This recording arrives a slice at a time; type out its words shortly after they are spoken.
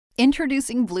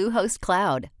Introducing Bluehost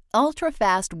Cloud,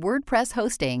 ultra-fast WordPress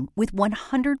hosting with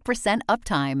 100%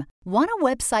 uptime. Want a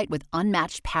website with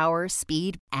unmatched power,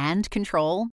 speed, and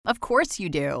control? Of course you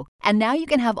do. And now you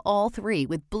can have all three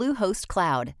with Bluehost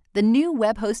Cloud, the new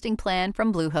web hosting plan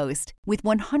from Bluehost. With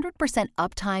 100%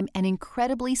 uptime and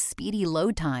incredibly speedy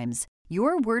load times,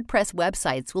 your WordPress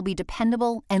websites will be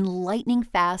dependable and lightning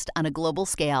fast on a global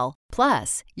scale.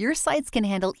 Plus, your sites can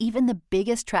handle even the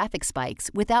biggest traffic spikes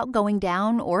without going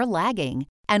down or lagging.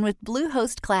 And with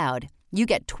Bluehost Cloud, you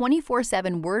get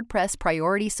 24/7 WordPress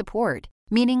priority support,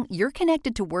 meaning you're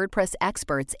connected to WordPress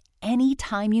experts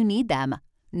anytime you need them.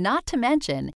 Not to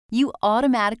mention, you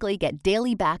automatically get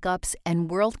daily backups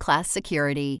and world-class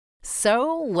security.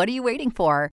 So, what are you waiting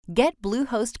for? Get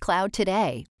Bluehost Cloud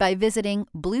today by visiting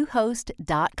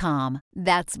Bluehost.com.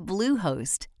 That's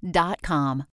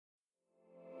Bluehost.com.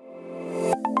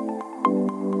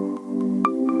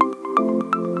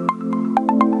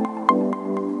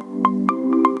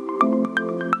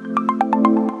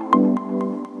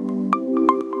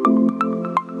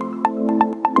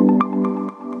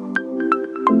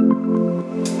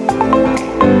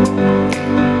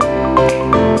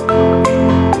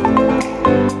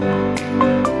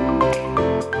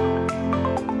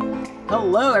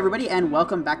 Hello, everybody, and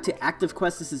welcome back to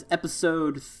ActiveQuest. This is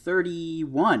episode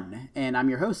 31, and I'm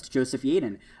your host, Joseph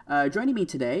Yaden. Joining me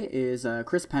today is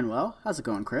Chris Penwell. How's it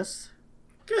going, Chris?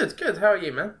 Good. How are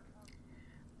you, man?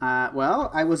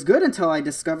 Well, I was good until I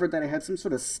discovered that I had some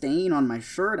sort of stain on my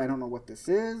shirt. I don't know what this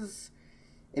is.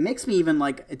 It makes me even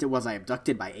like, was I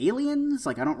abducted by aliens?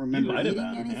 Like, I don't remember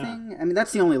eating anything. Yeah. I mean,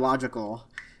 that's the only logical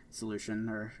solution,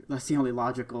 or that's the only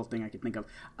logical thing I could think of.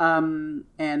 And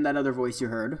that other voice you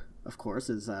heard, of course,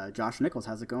 is Josh Nichols.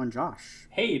 How's it going, Josh?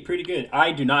 Hey, pretty good.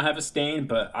 I do not have a stain,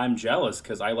 but I'm jealous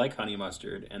because I like honey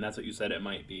mustard, and that's what you said it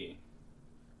might be.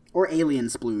 Or alien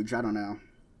splooge, I don't know.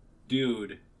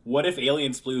 Dude, what if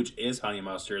alien splooge is honey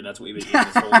mustard, and that's what we've been eating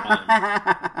this whole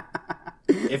time?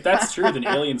 If that's true, then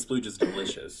alien splooge is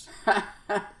delicious.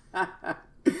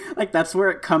 Like, that's where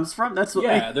it comes from? That's what,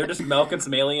 yeah, they're just milking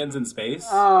some aliens in space.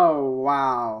 Oh,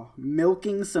 wow.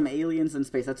 Milking some aliens in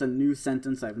space. That's a new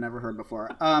sentence I've never heard before.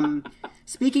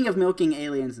 Speaking of milking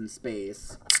aliens in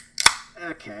space.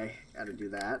 Okay, gotta do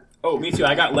that. Oh, me too.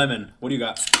 I got lemon. What do you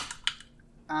got?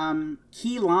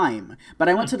 Key lime. But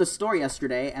I went to the store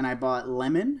yesterday and I bought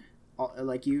lemon,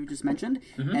 like you just mentioned,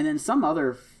 and then some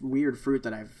other weird fruit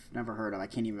that I've never heard of. I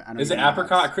don't Is it even know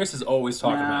apricot? Chris is always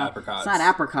talking about apricots. It's not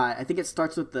apricot. I think it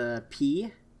starts with the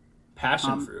P.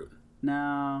 Passion fruit.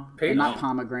 No. Peach? Not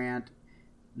pomegranate.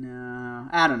 No.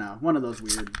 I don't know. One of those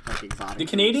weird, like, exotic Did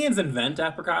Canadians invent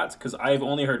apricots? Because I've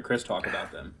only heard Chris talk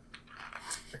about them.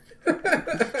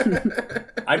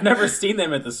 I've never seen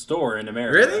them at the store in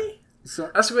America. Really?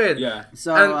 So, that's weird. Yeah.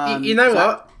 So, and you know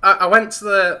what? I went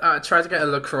to tried to get a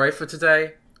LaCroix for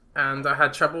today, and I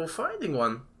had trouble finding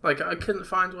one. Like, I couldn't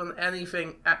find one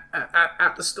anything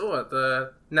at the store, at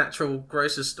the natural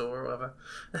grocer's store or whatever.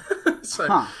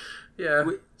 So, yeah.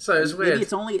 So it's weird. Maybe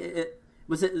it's only...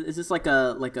 Is this like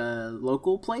a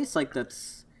local place? Like,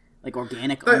 that's... Like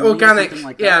organic only organic, or something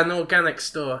like yeah, that? an organic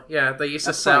store. Yeah, they used to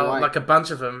That's sell probably why. like a bunch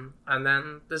of them, and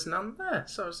then there's none there.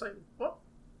 So I was like, what?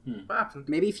 What happened?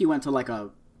 Maybe if you went to like a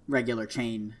regular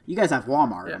chain. You guys have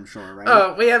Walmart, Yeah. I'm sure, right?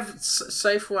 Oh, we have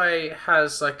Safeway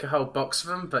has like a whole box of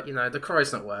them, but you know the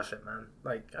Croix's not worth it, man.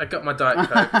 Like I got my Diet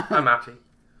Coke, I'm happy.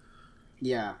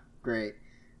 Yeah, great.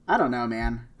 I don't know,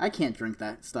 man. I can't drink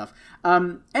that stuff.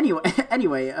 Anyway,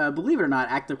 believe it or not,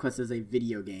 ActiveQuest is a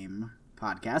video game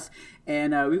podcast,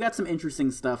 and we've got some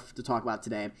interesting stuff to talk about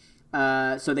today.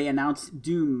 So they announced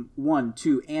Doom 1,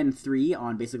 2, and 3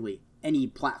 on basically any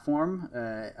platform,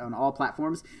 on all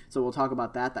platforms. So we'll talk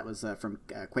about that. That was from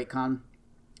QuakeCon.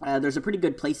 There's a pretty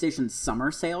good PlayStation Summer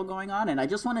Sale going on, and I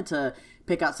just wanted to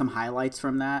pick out some highlights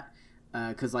from that,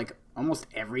 because like almost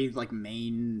every like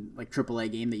main like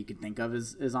AAA game that you can think of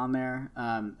is on there.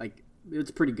 Like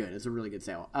it's pretty good. It's a really good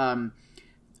sale.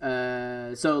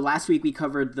 So last week we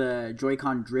covered the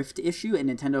Joy-Con drift issue, and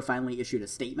Nintendo finally issued a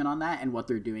statement on that and what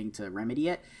they're doing to remedy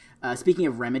it. Speaking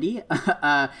of remedy,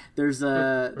 that was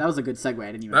a good segue.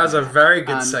 I didn't even. That was a very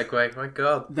good segue. My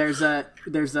God. There was an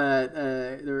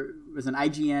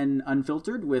IGN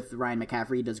Unfiltered with Ryan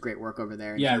McCaffrey. He does great work over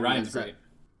there. Yeah, Ryan's great.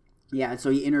 Yeah,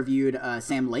 so he interviewed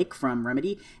Sam Lake from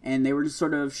Remedy, and they were just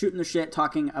sort of shooting the shit,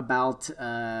 talking about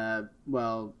a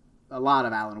lot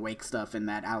of Alan Wake stuff, and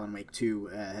that Alan Wake 2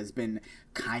 has been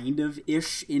kind of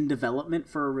ish in development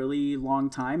for a really long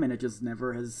time, and it just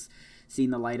never has seen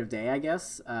the light of day, I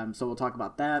guess. So we'll talk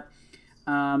about that.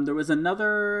 There was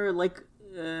another like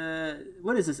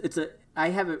what is this? I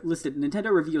have it listed.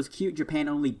 Nintendo reveals cute Japan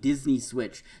only Disney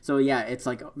Switch. So yeah, it's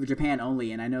like Japan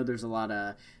only, and I know there's a lot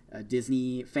of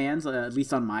Disney fans, at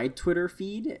least on my Twitter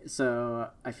feed. So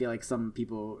I feel like some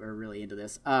people are really into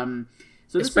this. So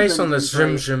it's based on the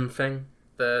Zoom Zoom thing.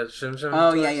 The Zoom Zoom.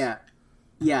 Oh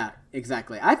yeah,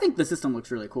 exactly. I think the system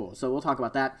looks really cool. So we'll talk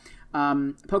about that.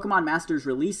 Pokemon Masters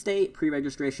release date,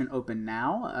 pre-registration open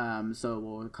now, so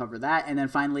we'll cover that. And then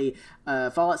finally,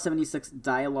 Fallout 76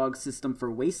 dialogue system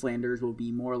for Wastelanders will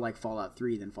be more like Fallout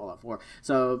 3 than Fallout 4.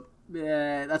 So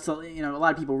that's a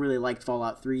lot of people really liked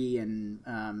Fallout 3, and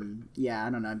I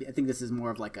don't know. I think this is more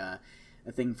of like a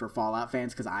thing for Fallout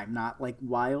fans because I'm not like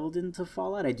wild into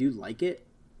Fallout. I do like it,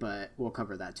 but we'll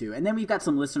cover that too. And then we've got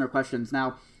some listener questions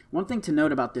now. One thing to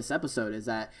note about this episode is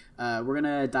that we're going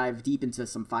to dive deep into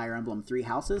some Fire Emblem Three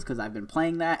Houses because I've been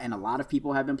playing that, and a lot of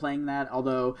people have been playing that,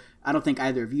 although I don't think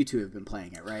either of you two have been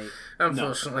playing it, right?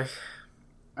 Unfortunately.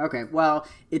 No. Okay, well,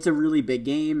 it's a really big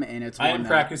game, and it's I am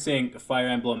practicing Fire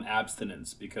Emblem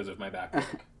abstinence because of my backlog.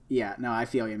 Yeah, no, I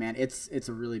feel you, man. It's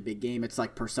a really big game. It's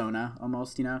like Persona,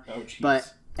 almost, Oh, jeez.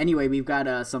 But anyway, we've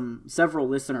got several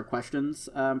listener questions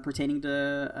pertaining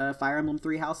to Fire Emblem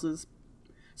Three Houses.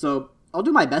 So I'll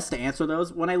do my best to answer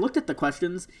those. When I looked at the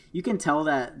questions, you can tell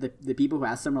that the people who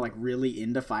asked them are like really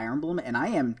into Fire Emblem, and I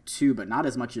am too, but not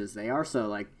as much as they are. So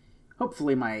like,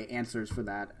 hopefully my answers for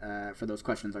that for those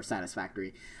questions are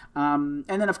satisfactory. And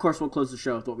then of course we'll close the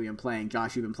show with what we've been playing.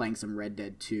 Josh, you've been playing some Red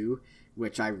Dead 2,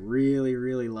 which I really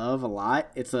really love a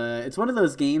lot. It's one of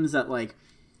those games that like,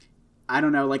 I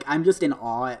don't know, like I'm just in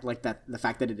awe at like the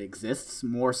fact that it exists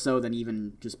more so than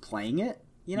even just playing it.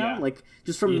 Like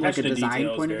just from like a design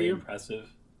point of view.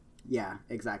 Impressive. Yeah,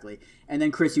 exactly. And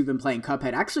then Chris, you've been playing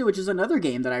Cuphead, actually, which is another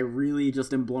game that I really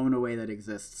just am blown away that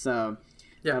exists. So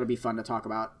that'll be fun to talk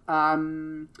about.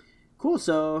 Cool.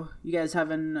 So you guys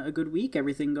having a good week?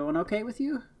 Everything going okay with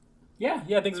you? Yeah,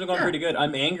 things have been going pretty good.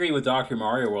 I'm angry with Dr.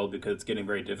 Mario World because it's getting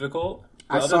very difficult.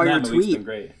 I saw your tweet.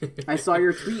 I saw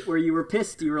your tweet where you were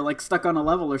pissed. You were like stuck on a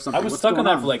level or something. I was stuck on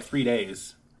that for like 3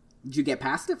 days. Did you get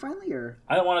past it finally, or?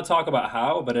 I don't want to talk about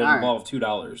how, but it involved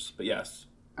 $2. But yes.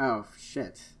 Oh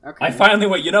shit! Okay. I finally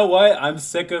went. You know what? I'm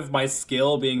sick of my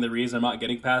skill being the reason I'm not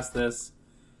getting past this.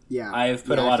 Yeah. I've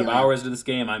put a lot of hours into this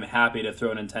game. I'm happy to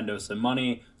throw Nintendo some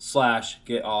money /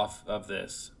 get off of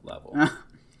this level.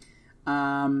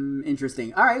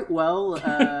 Interesting. All right. Well,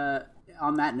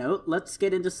 on that note, let's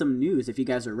get into some news. If you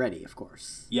guys are ready, of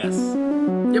course. Yes.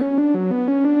 Yep.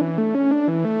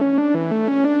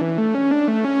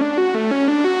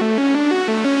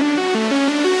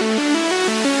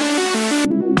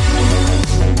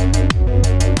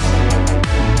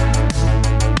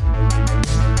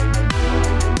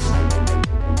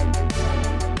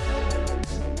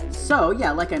 So,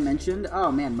 yeah, like I mentioned,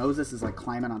 oh man, Moses is like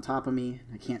climbing on top of me.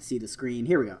 I can't see the screen.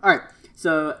 Here we go. All right.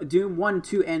 So, Doom 1,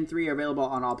 2, and 3 are available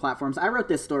on all platforms. I wrote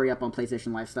this story up on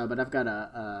PlayStation Lifestyle, but I've got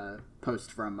a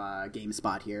post from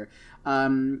GameSpot here.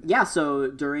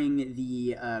 So during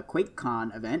the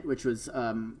QuakeCon event, which was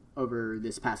over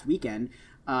this past weekend,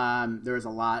 there was a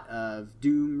lot of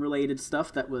Doom-related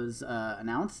stuff that was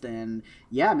announced, and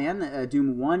yeah, man,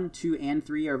 Doom 1, 2, and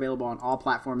 3 are available on all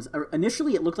platforms.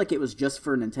 Initially, it looked like it was just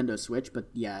for Nintendo Switch, but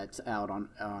yeah, it's out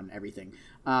on everything.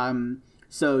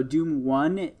 So Doom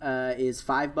 1 is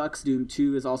 $5, Doom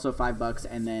 2 is also $5,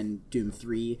 and then Doom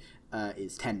 3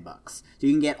 is $10. So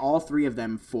you can get all three of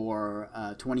them for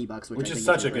 $20, which I is think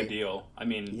such is a good deal. I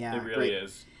mean, it really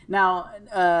is. Now,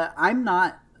 I'm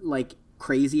not like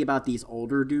crazy about these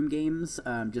older Doom games.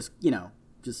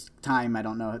 Just time, I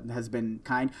don't know, has been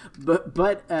kind.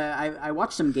 But I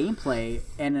watched some gameplay,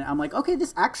 and I'm like, okay,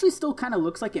 this actually still kind of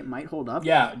looks like it might hold up.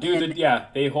 Yeah, dude,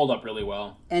 they hold up really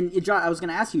well. And I was going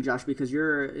to ask you, Josh, because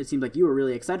it seemed like you were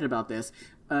really excited about this.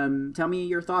 Tell me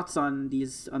your thoughts on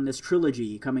this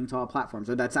trilogy coming to all platforms,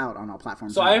 or that's out on all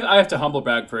platforms. So I have to humble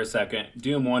brag for a second.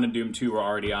 Doom 1 and Doom 2 were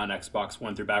already on Xbox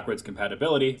One through backwards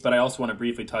compatibility, but I also want to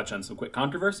briefly touch on some quick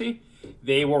controversy.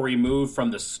 They were removed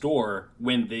from the store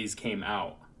when these came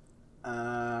out.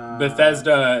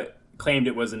 Bethesda claimed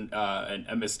it was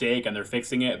a mistake and they're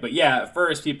fixing it. But yeah, at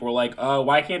first people were like,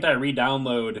 why can't I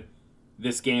re-download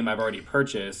this game I've already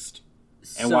purchased?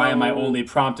 And why am I only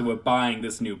prompted with buying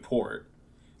this new port?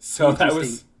 So that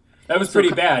was pretty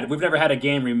bad. We've never had a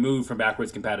game removed from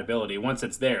backwards compatibility. Once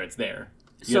it's there, it's there.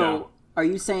 Are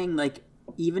you saying like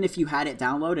even if you had it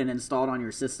downloaded and installed on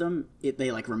your system,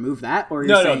 they like remove that? Or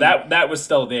no, that was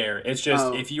still there. It's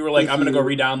just if you were like, I'm going to go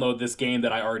re-download this game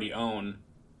that I already own,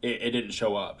 it didn't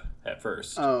show up at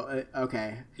first. Oh,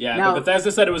 okay. Yeah, but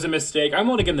Bethesda said it was a mistake. I'm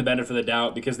willing to give them the benefit of the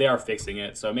doubt because they are fixing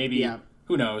it. So maybe,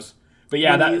 who knows? But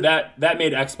yeah, that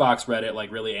made Xbox Reddit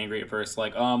like really angry at first.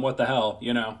 Like, what the hell,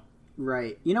 you know?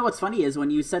 Right. You know what's funny is when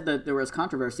you said that there was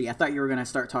controversy, I thought you were going to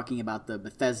start talking about the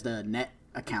Bethesda Net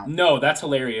account. No, that's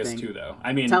hilarious too, though.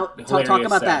 I mean, talk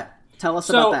about that. Tell us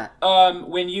about that.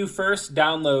 When you first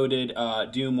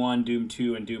downloaded Doom 1, Doom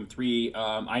 2, and Doom 3,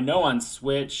 I know on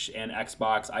Switch and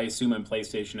Xbox, I assume on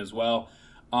PlayStation as well,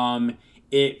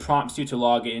 it prompts you to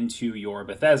log into your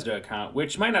Bethesda account,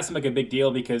 which might not seem like a big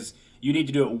deal because you need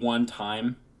to do it one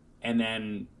time and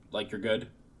then, like, you're good.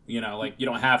 You know, like, you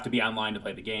don't have to be online to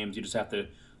play the games. You just have to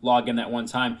log in that one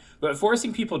time. But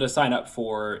forcing people to sign up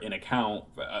for an account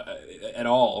at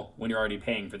all when you're already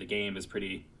paying for the game is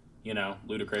pretty, you know,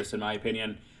 ludicrous in my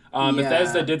opinion.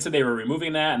 Bethesda did say they were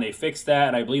removing that, and they fixed that,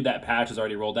 and I believe that patch is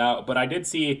already rolled out. But I did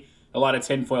see a lot of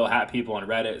tinfoil hat people on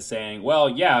Reddit saying, well,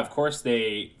 yeah, of course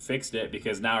they fixed it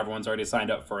because now everyone's already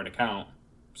signed up for an account.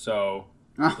 So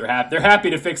they're happy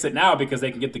to fix it now because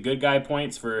they can get the good guy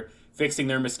points for fixing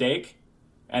their mistake.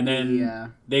 And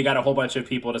then they got a whole bunch of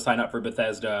people to sign up for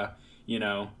Bethesda, you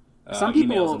know,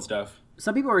 emails and stuff.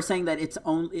 Some people were saying that it's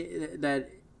only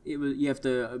you have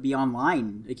to be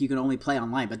online, like you can only play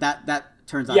online. But that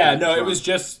turns out. Yeah, no, it was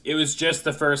just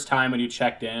the first time when you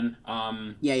checked in.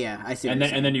 I see. And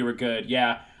then you were good.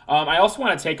 Yeah. I also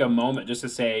want to take a moment just to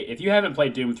say, if you haven't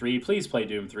played Doom 3, please play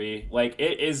Doom 3. Like,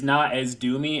 it is not as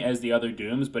doomy as the other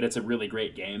Dooms, but it's a really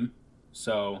great game.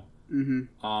 So.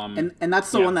 Mm-hmm. And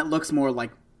that's the one that looks more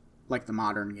like the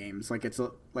modern games, like it's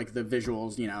like the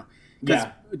visuals, you know. Because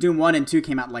Doom 1 and 2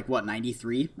 came out like what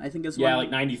 93, I think is like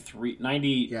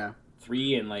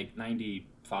 93 and like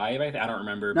 95. I don't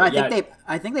remember. No, but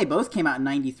I think they both came out in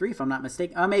 93 if I'm not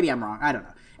mistaken. Maybe I'm wrong. I don't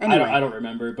know. Anyway, I don't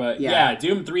remember, but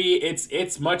Doom 3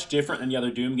 it's much different than the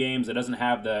other Doom games. It doesn't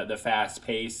have the fast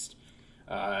paced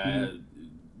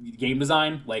game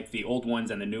design like the old ones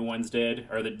and the new ones did,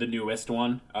 or the newest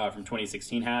one from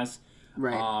 2016 has.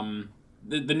 Right.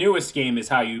 The newest game is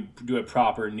how you do a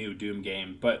proper new Doom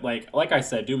game. But like I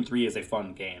said, Doom 3 is a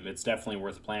fun game. It's definitely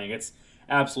worth playing. It's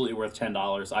absolutely worth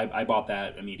 $10. I bought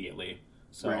that immediately.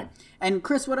 So. Right. And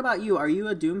Chris, what about you? Are you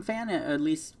a Doom fan, at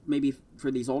least maybe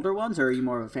for these older ones, or are you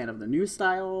more of a fan of the new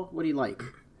style? What do you like?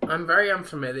 I'm very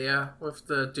unfamiliar with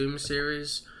the Doom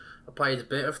series. I played a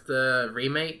bit of the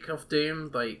remake of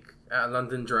Doom, like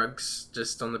London Drugs,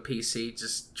 just on the PC,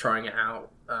 just trying it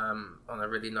out on a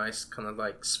really nice kind of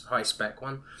like high spec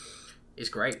one. It's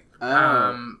great.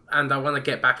 And I want to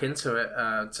get back into it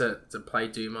to play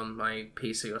Doom on my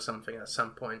PC or something at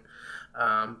some point.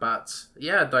 But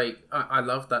yeah, like I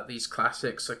love that these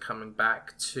classics are coming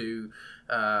back to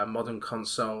modern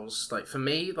consoles. Like for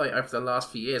me, like over the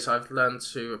last few years, I've learned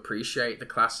to appreciate the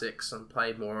classics and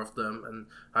play more of them, and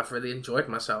I've really enjoyed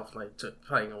myself like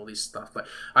playing all these stuff. Like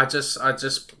I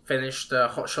just finished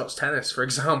Hot Shots Tennis, for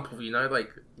example. You know,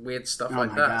 like weird stuff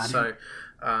like that. God. So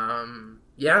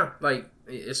yeah, like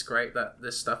it's great that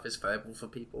this stuff is available for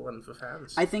people and for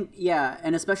fans. I think,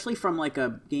 and especially from like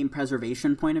a game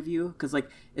preservation point of view, because like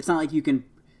it's not like you can,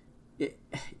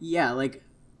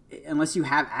 unless you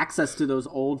have access to those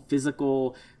old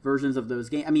physical versions of those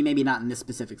games. I mean, maybe not in this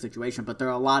specific situation, but there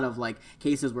are a lot of like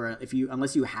cases where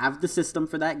unless you have the system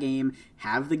for that game,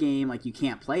 like you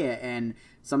can't play it, and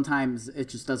sometimes it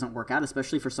just doesn't work out,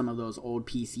 especially for some of those old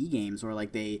PC games where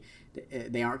like they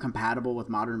aren't compatible with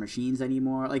modern machines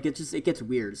anymore. Like it gets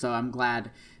weird. So I'm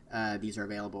glad these are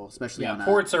available, especially on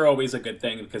ports are always a good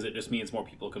thing because it just means more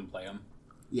people can play them.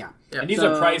 Yeah. And these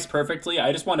are priced perfectly.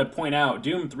 I just want to point out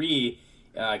Doom 3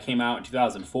 came out in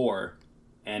 2004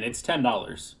 and it's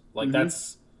 $10. Like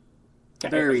that's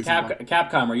very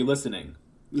Capcom, are you listening?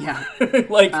 Yeah.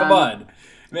 Like come on.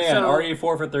 Man, RE4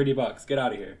 for $30. Get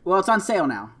out of here. Well, it's on sale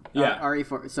now. Yeah.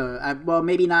 RE4. So,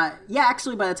 maybe not. Yeah,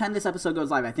 actually, by the time this episode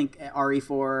goes live, I think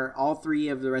RE4, all three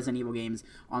of the Resident Evil games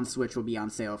on Switch will be on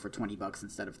sale for $20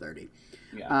 instead of $30.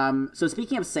 Yeah. So,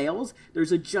 speaking of sales,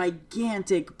 there's a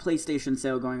gigantic PlayStation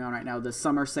sale going on right now, the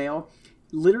summer sale.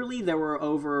 Literally, there were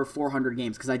over 400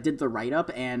 games because I did the write-up,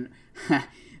 and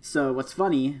so what's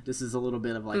funny, this is a little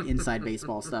bit of like inside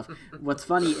baseball stuff. What's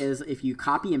funny is if you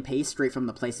copy and paste straight from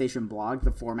the PlayStation blog,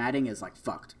 the formatting is like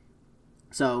fucked.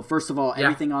 So first of all,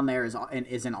 everything on there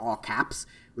is in all caps,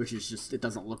 which is just, it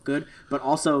doesn't look good. But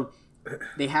also,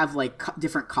 they have like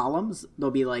different columns.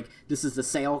 They'll be like, this is the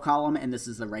sale column and this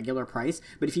is the regular price.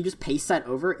 But if you just paste that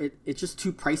over, it's just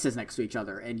two prices next to each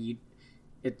other, and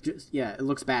it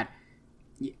looks bad.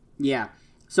 Yeah.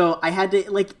 So I had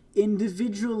to like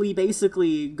individually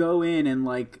basically go in and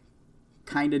like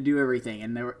kind of do everything,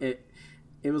 and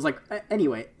It was like,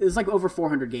 anyway, it was like over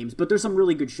 400 games, but there's some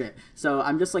really good shit. So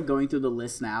I'm just like going through the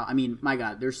list now. I mean, my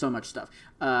God, there's so much stuff.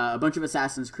 A bunch of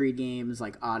Assassin's Creed games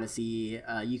like Odyssey.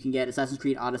 You can get Assassin's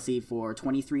Creed Odyssey for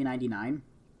 $23.99.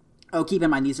 Oh, keep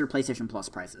in mind, these are PlayStation Plus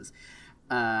prices.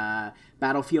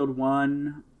 Battlefield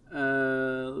 1,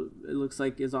 it looks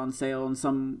like is on sale in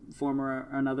some form or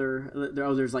another.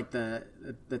 There's like the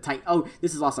Titan. Oh,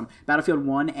 this is awesome. Battlefield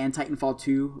 1 and Titanfall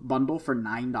 2 bundle for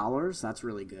 $9. That's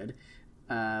really good.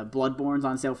 Bloodborne's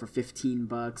on sale for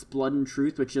 $15. Blood and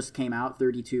Truth, which just came out,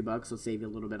 $32. So save you a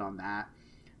little bit on that.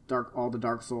 All the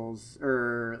Dark Souls,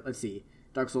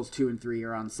 Dark Souls 2 and 3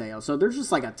 are on sale. So there's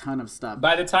just like a ton of stuff.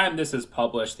 By the time this is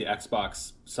published, the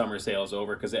Xbox summer sale is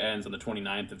over because it ends on the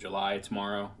 29th of July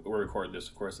tomorrow. We'll record this,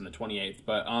 of course, on the 28th.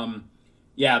 But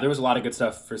yeah, there was a lot of good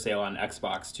stuff for sale on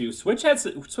Xbox too. Switch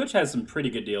has some pretty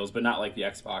good deals, but not like the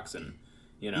Xbox and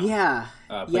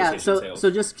PlayStation sales.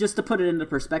 So just to put it into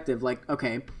perspective, like,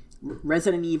 okay,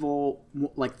 Resident Evil,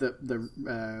 like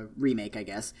the remake, I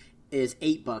guess, is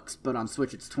 $8, but on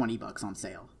Switch it's $20 on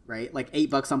sale, right? Like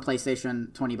 $8 on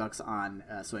PlayStation, $20 on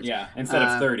Switch. Yeah, instead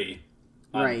of 30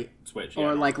 on right. Switch. Yeah.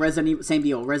 Or like Resident Evil, same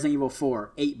deal. Resident Evil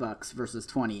 4, $8 versus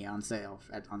 $20 on sale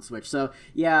on Switch. So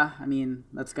yeah, I mean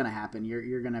that's gonna happen.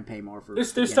 You're gonna pay more for. There's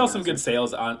still some good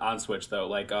sales on Switch though.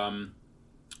 Like I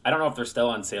don't know if they're still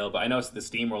on sale, but I know the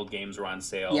SteamWorld games were on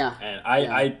sale. Yeah, and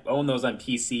I own those on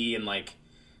PC, and like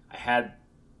I had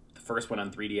first one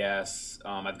on 3DS.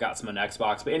 I've got some on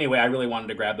Xbox, but anyway, I really wanted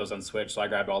to grab those on Switch, so I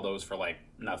grabbed all those for like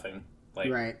nothing,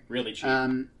 like really cheap.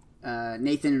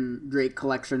 Nathan Drake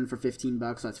collection for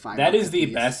 $15. So that's $5. That is the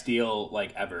best deal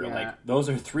like ever. Yeah. Like those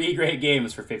are 3 great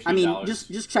games for $15. I mean,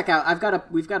 just check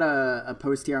out. We've got a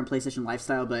post here on PlayStation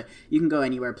Lifestyle, but you can go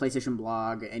anywhere. PlayStation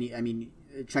Blog.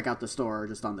 Check out the store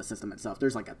just on the system itself.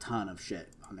 There's like a ton of shit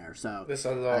on there. So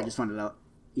I just wanted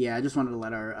to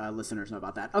let our listeners know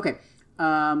about that. Okay.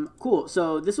 Cool.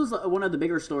 So this was one of the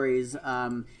bigger stories.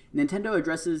 Nintendo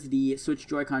addresses the Switch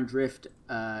Joy-Con drift,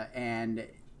 and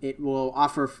it will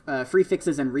offer free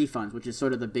fixes and refunds, which is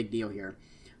sort of the big deal here.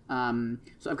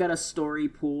 So I've got a story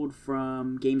pulled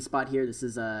from GameSpot here. This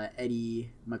is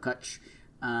Eddie McCutch.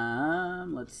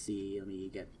 Let's see. Let me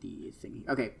get the thing.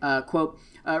 Okay. Quote,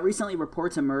 recently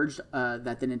reports emerged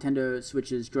that the Nintendo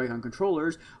Switch's Joy-Con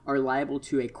controllers are liable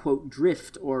to a, quote,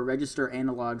 drift or register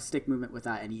analog stick movement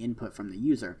without any input from the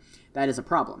user. That is a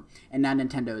problem, and now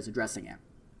Nintendo is addressing it.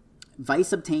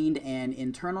 Vice obtained an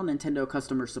internal Nintendo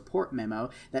customer support memo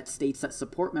that states that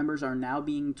support members are now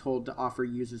being told to offer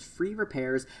users free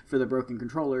repairs for the broken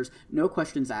controllers, no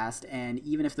questions asked, and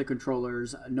even if the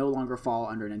controllers no longer fall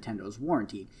under Nintendo's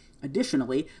warranty.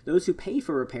 Additionally, those who pay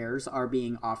for repairs are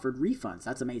being offered refunds.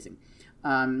 That's amazing.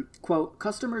 Quote,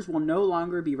 customers will no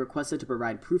longer be requested to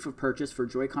provide proof of purchase for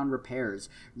Joy-Con repairs,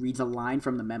 reads a line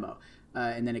from the memo.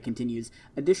 And then it continues.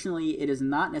 Additionally, it is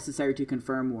not necessary to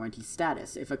confirm warranty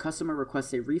status. If a customer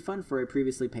requests a refund for a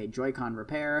previously paid Joy-Con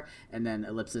repair, and then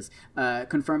ellipsis,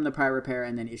 confirm the prior repair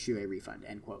and then issue a refund,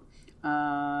 end quote.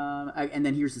 And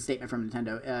then here's the statement from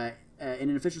Nintendo. In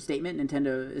an official statement,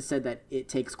 Nintendo said that it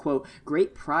takes, quote,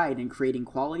 great pride in creating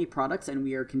quality products and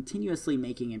we are continuously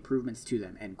making improvements to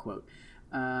them, end quote.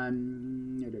 The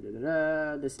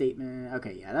statement.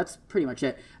 Okay, yeah, that's pretty much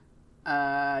it.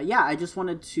 I just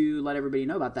wanted to let everybody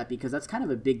know about that because that's kind of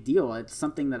a big deal. It's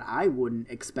something that I wouldn't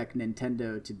expect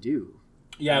Nintendo to do.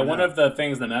 Yeah, one of the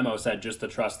things the memo said just to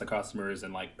trust the customers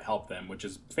and like help them, which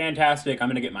is fantastic. I'm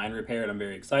going to get mine repaired. I'm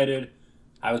very excited.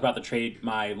 I was about to trade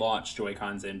my launch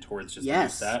Joy-Cons in towards just a new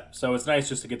set, so it's nice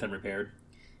just to get them repaired.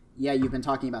 Yeah, you've been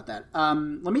talking about that.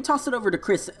 Let me toss it over to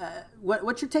Chris.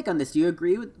 What's your take on this? Do you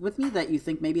agree with me that you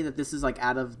think maybe that this is like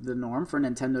out of the norm for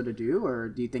Nintendo to do, or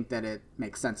do you think that it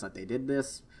makes sense that they did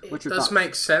this? What's your thoughts? It does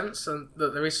make sense, and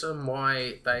the reason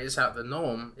why that is out of the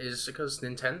norm is because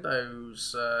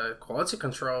Nintendo's quality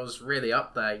control is really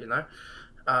up there, you know?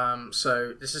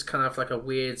 So this is kind of like a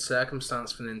weird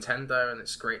circumstance for Nintendo, and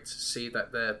it's great to see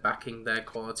that they're backing their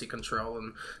quality control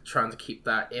and trying to keep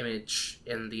that image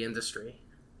in the industry.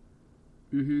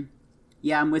 Mm-hmm.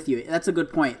 Yeah, I'm with you. That's a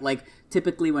good point. Like,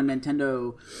 typically when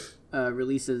Nintendo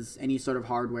releases any sort of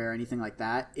hardware or anything like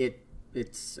that,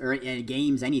 or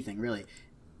games, anything really,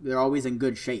 they're always in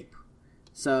good shape.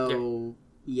 So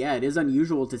yeah, it is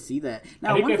unusual to see that.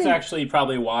 Now, I think it's actually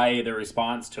probably why the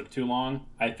response took too long.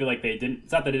 I feel like they didn't.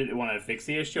 It's not that they didn't want to fix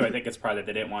the issue. I think it's probably that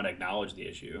they didn't want to acknowledge the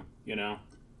issue. You know.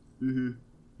 Mm-hmm.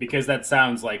 Because that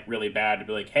sounds like really bad to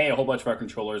be like, hey, a whole bunch of our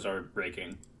controllers are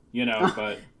breaking. You know,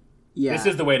 but. Yeah. This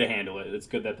is the way to handle it. It's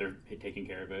good that they're taking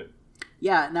care of it.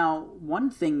 Yeah. Now, one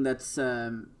thing that's,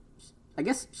 I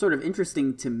guess, sort of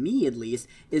interesting to me, at least,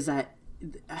 is that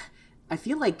I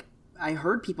feel like I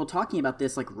heard people talking about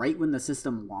this like right when the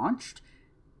system launched,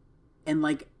 and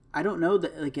like I don't know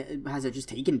that like has it just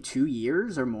taken 2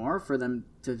 years or more for them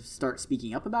to start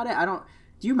speaking up about it?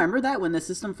 Do you remember that when the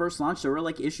system first launched, there were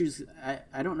like issues?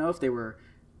 I don't know if they were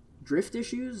drift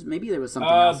issues. Maybe there was something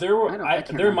else.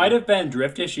 There might have been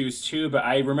drift issues too, but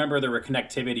I remember there were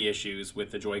connectivity issues with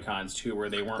the Joy-Cons too,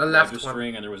 where they weren't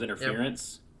registering and there was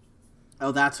interference. Yep.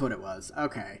 Oh, that's what it was.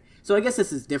 Okay, so I guess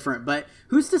this is different. But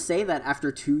who's to say that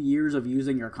after 2 years of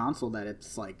using your console that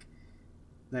it's like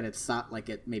that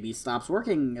it maybe stops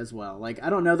working as well? Like I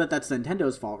don't know that that's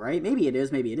Nintendo's fault, right? Maybe it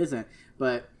is, maybe it isn't,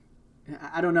 but.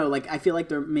 I don't know, like, I feel like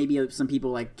there may be some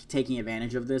people, like, taking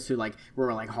advantage of this who, like,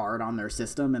 were, like, hard on their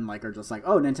system and, like, are just like,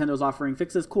 oh, Nintendo's offering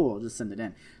fixes, cool, just send it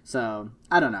in. So,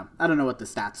 I don't know. I don't know what the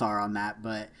stats are on that,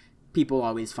 but people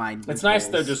always find It's nice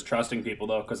they're just trusting people,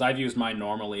 though, because I've used mine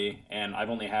normally, and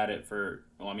I've only had it for,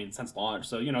 since launch,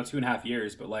 so, 2.5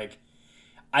 years, but, like,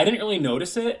 I didn't really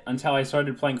notice it until I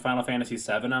started playing Final Fantasy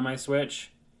VII on my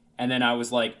Switch. And then I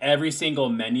was like, every single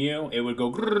menu, it would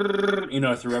go,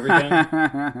 through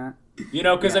everything.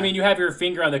 Because, you have your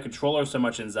finger on the controller so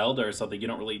much in Zelda or something, you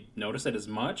don't really notice it as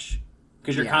much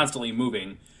because you're constantly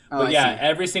moving. But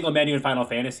every single menu in Final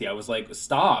Fantasy, I was like,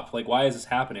 stop. Like, why is this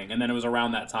happening? And then it was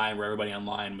around that time where everybody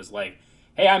online was like,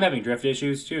 hey, I'm having drift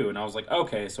issues too. And I was like,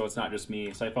 okay, so it's not just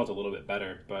me. So I felt a little bit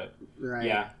better. But,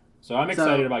 yeah. So I'm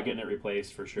excited about getting it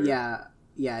replaced for sure.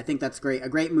 Yeah, I think that's great. A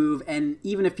great move. And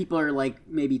even if people are like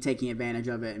maybe taking advantage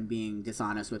of it and being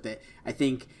dishonest with it, I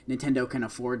think Nintendo can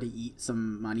afford to eat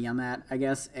some money on that, I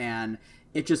guess. And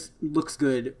it just looks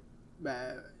good.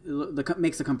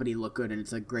 Makes the company look good, and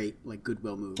it's a great like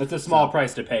goodwill move. It's a small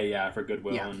price to pay, for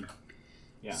goodwill. Yeah. And,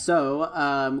 yeah.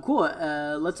 So, cool.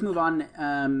 Let's move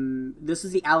on. This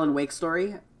is the Alan Wake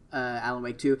story. Alan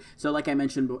Wake 2. So like I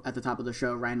mentioned at the top of the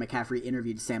show, Ryan McCaffrey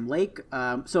interviewed Sam Lake.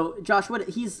 So Josh, what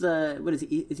is he?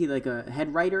 Is he like a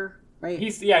head writer, right?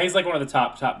 He's like one of the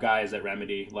top guys at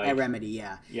Remedy. At Remedy,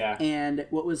 yeah. Yeah. And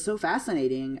what was so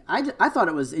fascinating, I thought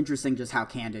it was interesting just how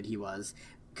candid he was.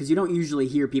 Because you don't usually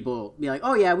hear people be like,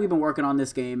 oh yeah, we've been working on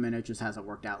this game and it just hasn't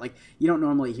worked out. Like, you don't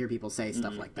normally hear people say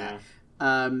stuff like that.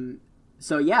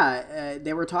 Yeah.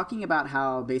 They were talking about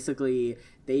how basically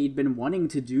they'd been wanting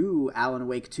to do Alan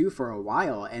Wake 2 for a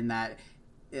while, and that,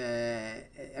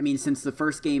 since the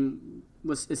first game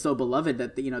is so beloved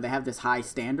that they have this high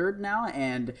standard now,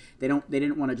 and they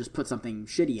didn't want to just put something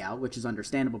shitty out, which is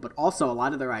understandable. But also, a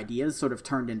lot of their ideas sort of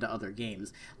turned into other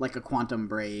games, like a Quantum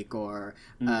Break or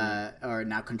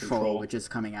now Control, which is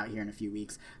coming out here in a few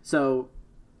weeks. So.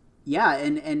 Yeah,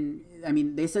 and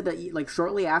they said that like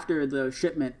shortly after the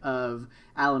shipment of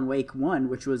Alan Wake 1,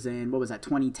 which was in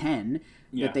 2010,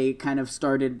 that they kind of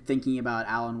started thinking about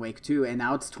Alan Wake 2, and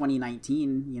now it's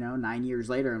 2019, 9 years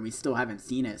later, and we still haven't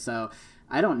seen it. So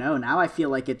I don't know. Now I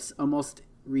feel like it's almost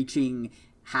reaching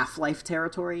Half-Life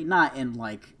territory, not in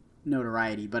like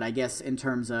notoriety, but I guess in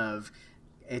terms of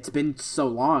it's been so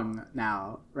long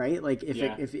now, right? Like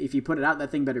if you put it out, that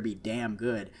thing better be damn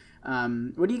good.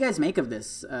 What do you guys make of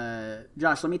this?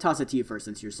 Josh, let me toss it to you first,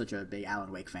 since you're such a big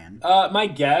Alan Wake fan. My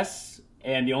guess,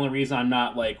 and the only reason I'm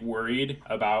not like worried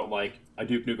about like a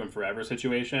Duke Nukem Forever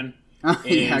situation,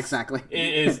 yeah, exactly,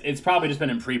 it's probably just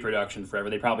been in pre-production forever.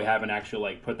 They probably haven't actually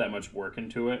like put that much work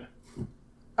into it.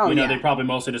 Oh, They probably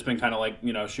mostly just been kind of like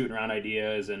shooting around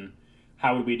ideas and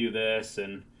how would we do this,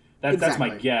 and that's my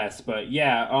guess. But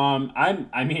yeah,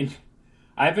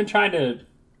 I've been trying to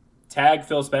tag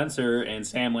Phil Spencer and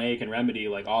Sam Lake and Remedy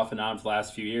like off and on for the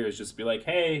last few years, just be like,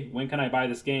 hey, when can I buy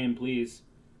this game, please?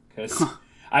 Because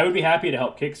I would be happy to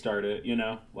help kickstart it.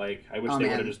 Like I wish they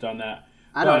would have just done that.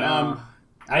 I don't know.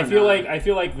 I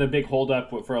feel like the big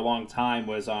holdup for a long time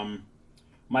was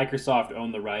Microsoft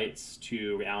owned the rights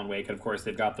to Alan Wake, and of course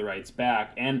they've got the rights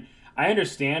back. And I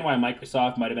understand why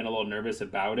Microsoft might have been a little nervous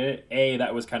about it.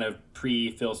 That was kind of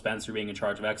pre Phil Spencer being in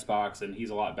charge of Xbox, and he's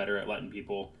a lot better at letting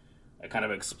people kind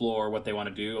of explore what they want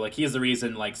to do. Like, he's the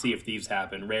reason, like, Sea of Thieves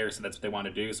happened. Rare said that's what they want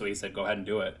to do, so he said, go ahead and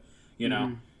do it. He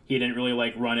didn't really,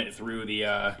 like, run it through the,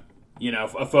 a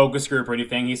focus group or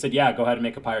anything. He said, yeah, go ahead and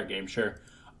make a pirate game, sure.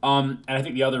 And I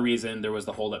think the other reason there was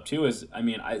the holdup, too, is,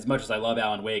 as much as I love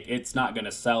Alan Wake, it's not going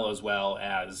to sell as well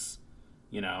as,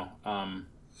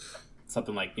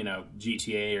 something like,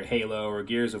 GTA or Halo or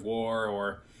Gears of War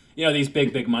or... these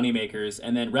big money makers.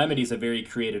 And then Remedy's a very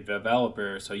creative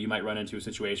developer, so you might run into a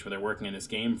situation where they're working in this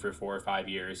game for 4 or 5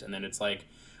 years, and then it's like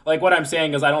what I'm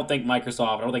saying is I don't think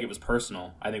it was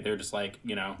personal. I think they're just like,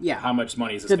 how much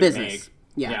money is this going to make?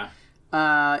 Yeah.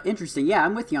 Interesting. Yeah,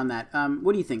 I'm with you on that.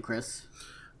 What do you think, Chris?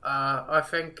 I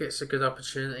think it's a good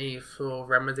opportunity for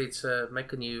Remedy to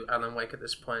make a new Alan Wake at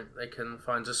this point. They can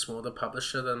find a smaller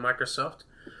publisher than Microsoft.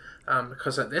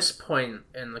 Because at this point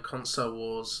in the console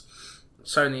wars,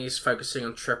 Sony's focusing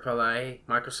on AAA,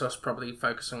 Microsoft's probably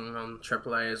focusing on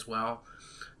AAA as well.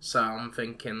 So I'm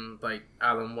thinking like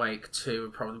Alan Wake 2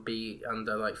 would probably be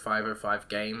under like 505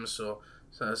 Games or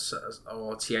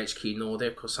THQ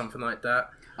Nordic or something like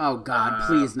that. Oh God,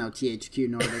 please no THQ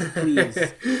Nordic, please,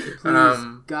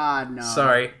 God no.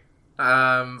 Sorry,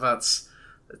 but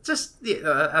just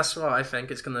that's what I think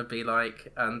it's going to be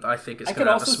like, and I think it's going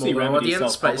to have a smaller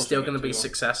audience, but it's still going to be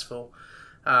successful.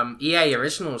 EA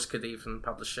Originals could even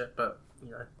publish it, but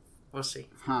we'll see.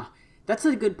 That's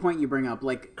a good point you bring up.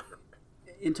 Like,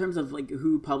 in terms of like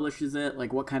who publishes it,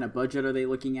 like what kind of budget are they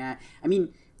looking at? I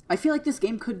mean, I feel like this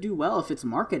game could do well if it's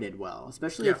marketed well,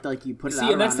 especially if like you put it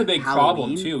out. And that's the big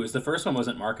problem too. Is the first one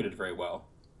wasn't marketed very well.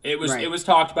 It was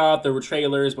talked about. There were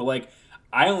trailers, but like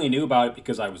I only knew about it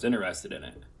because I was interested in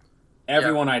it.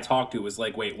 Everyone I talked to was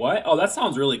like, "Wait, what? Oh, that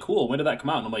sounds really cool. When did that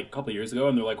come out?" And I'm like, "A couple of years ago."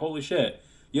 And they're like, "Holy shit!"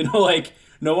 Like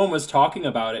no one was talking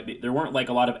about it. There weren't like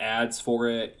a lot of ads for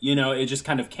it. It just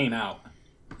kind of came out.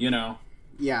 Yeah.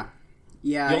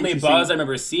 Yeah, the only buzz I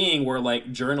remember seeing were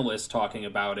like journalists talking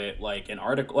about it, like an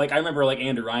article. Like I remember like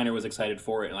Andrew Reiner was excited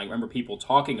for it, and like, I remember people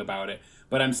talking about it.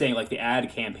 But I'm saying like the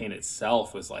ad campaign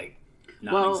itself was like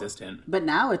non-existent. But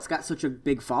now it's got such a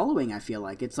big following. I feel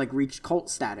like it's like reached cult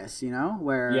status.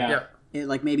 Where it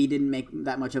like maybe didn't make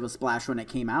that much of a splash when it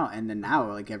came out, and then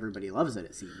now like everybody loves it.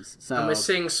 It seems so. And we're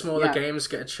seeing smaller games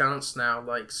get a chance now,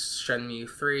 like Shenmue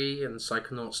 3 and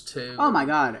Psychonauts 2. Oh my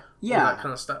god, yeah, all that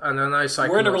kind of stuff. And I know Psychonauts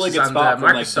we're in a really good spot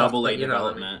for like AA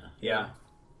development. development.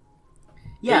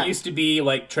 It used to be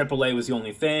like AAA was the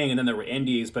only thing, and then there were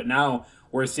indies, but now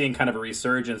we're seeing kind of a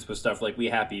resurgence with stuff like We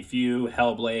Happy Few,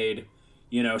 Hellblade,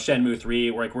 Shenmue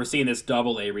 3. Where like we're seeing this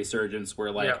AA resurgence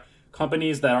where like.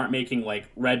 Companies that aren't making like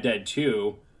Red Dead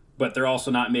 2, but they're also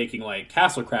not making like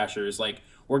Castle Crashers, like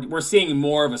we're seeing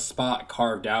more of a spot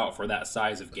carved out for that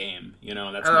size of game. That's and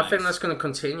nice. I think that's going to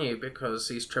continue because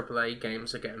these AAA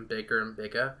games are getting bigger and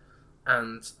bigger,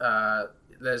 and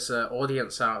there's an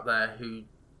audience out there who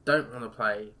don't want to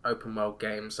play open world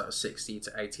games that are 60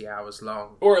 to 80 hours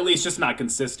long, or at least just not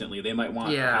consistently. They might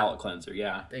want a palate cleanser.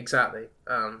 Exactly.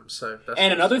 So that's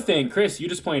another thing, Chris, you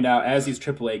just pointed out, as these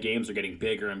AAA games are getting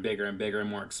bigger and bigger and bigger and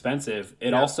more expensive,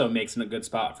 it also makes it a good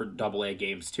spot for AA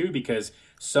games too, because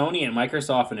Sony and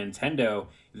Microsoft and Nintendo,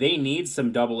 they need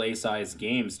some AA size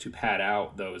games to pad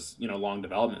out those long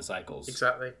development cycles.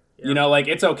 Exactly. Like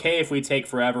it's okay if we take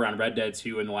forever on Red Dead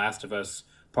 2 and The Last of Us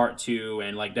Part 2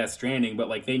 and like Death Stranding, but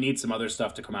like they need some other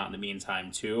stuff to come out in the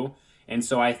meantime too. And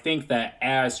so I think that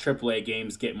as AAA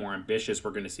games get more ambitious,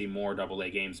 we're going to see more AA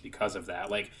games because of that.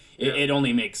 Like it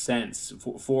only makes sense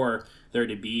for there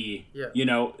to be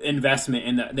investment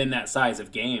in that size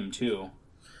of game too.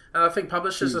 And I think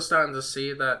publishers are starting to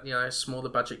see that smaller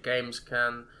budget games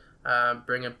can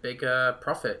bring a bigger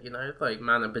profit. Like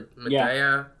Man of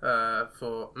Medan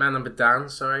from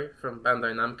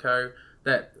Bandai Namco.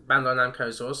 That Bandai Namco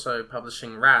is also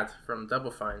publishing Rad from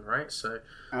Double Fine, right? So,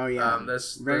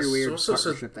 there's weird all sorts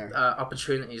of there.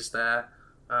 Opportunities there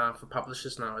for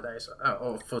publishers nowadays,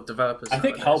 or for developers. I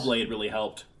think Hellblade really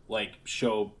helped, like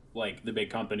show like the big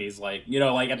companies, like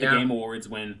like at the Game Awards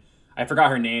when I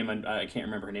forgot her name, and I can't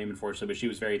remember her name unfortunately, but she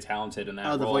was very talented in that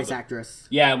role. The voice actress.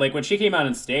 Yeah, like when she came out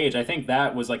on stage, I think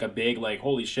that was like a big like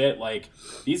holy shit, like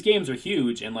these games are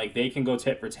huge and like they can go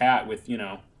tit for tat with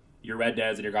your Red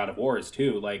Deads and your God of Wars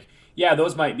too. Like,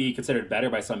 those might be considered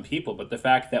better by some people, but the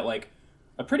fact that like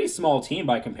a pretty small team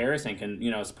by comparison can,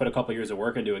 put a couple years of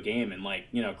work into a game and like,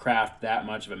 craft that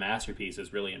much of a masterpiece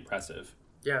is really impressive.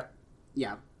 Yeah.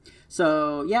 Yeah.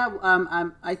 So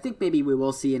I think maybe we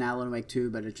will see an Alan Wake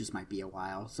 2, but it just might be a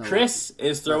while. So Chris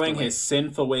is throwing his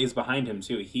sinful ways behind him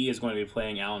too. He is going to be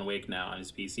playing Alan Wake now on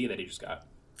his PC that he just got.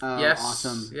 Yes.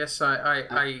 Awesome. Yes,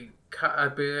 I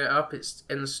boot it up. It's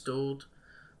installed.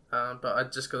 But I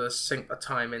just got to sink the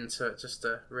time into it just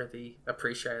to really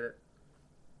appreciate it.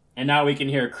 And now we can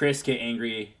hear Chris get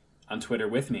angry on Twitter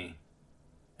with me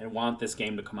and want this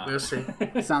game to come out. We'll see.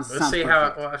 Sounds see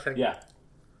perfect. what I think. Yeah.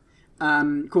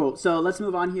 Cool. So let's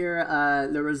move on here.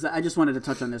 I just wanted to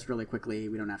touch on this really quickly.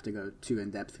 We don't have to go too in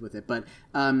depth with it, but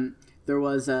there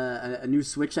was a new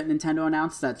Switch that Nintendo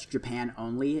announced that's Japan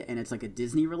only, and it's like a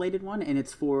Disney related one, and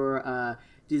it's for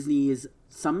Disney's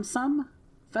Tsum Tsum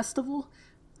Festival.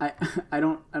 I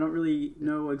don't really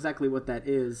know exactly what that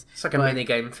is. It's like a mini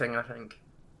game thing, I think.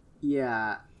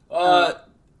 Yeah.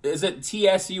 Is it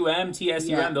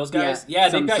TSUM? Those guys? Yeah,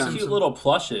 they've got cute little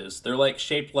plushes. They're like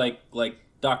shaped like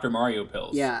Dr. Mario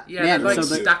pills. Yeah. They're like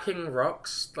stacking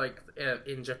rocks, like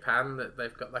in Japan. That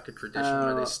they've got like a tradition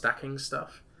where they're stacking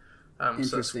stuff. So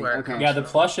that's Interesting, where it okay. comes Yeah, the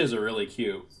from. plushes are really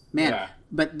cute. Man, Yeah.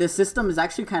 but the system is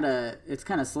actually kind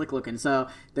of slick looking. So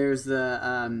there's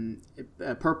the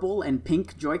purple and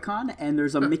pink Joy-Con, and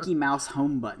there's a Mickey Mouse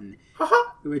home button,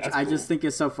 which That's I cool. just think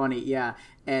is so funny. Yeah,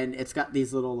 and it's got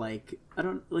these little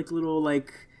little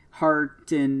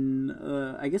heart and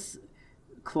I guess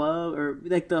club or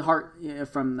like the heart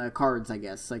from the cards. I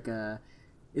guess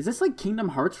is this like Kingdom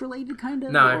Hearts related kind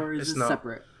of? No, or is it's this not.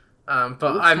 separate? But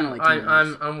looks I'm kinda like Kingdom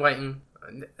Hearts. I'm waiting.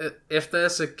 If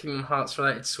there's a Kingdom Hearts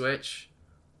related Switch,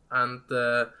 and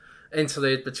the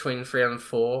interlude between 3 and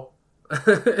 4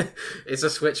 is a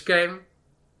Switch game,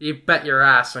 you bet your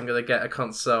ass I'm gonna get a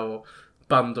console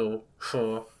bundle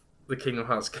for the Kingdom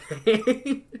Hearts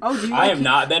game. Oh, do you? I Like am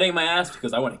not betting my ass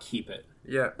because I want to keep it.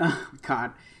 Yeah. Oh,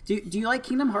 God, do you like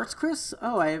Kingdom Hearts, Chris?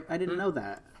 Oh, I didn't know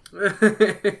that.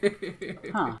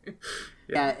 Huh.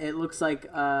 Yeah, it looks like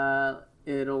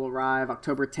it'll arrive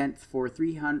October 10th for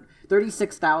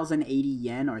 36,080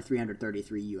 yen or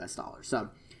 $333. So,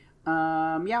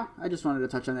 yeah, I just wanted to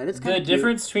touch on that. It's kind The of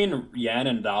difference between yen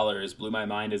and dollars blew my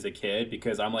mind as a kid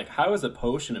because I'm like, how is a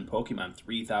potion in Pokemon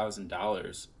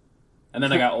 $3,000? And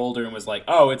then I got older and was like,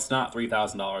 oh, it's not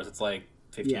 $3,000. It's like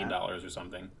 $15 or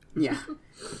something. Yeah.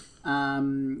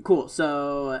 Cool.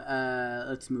 So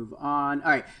let's move on.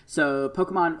 All right. So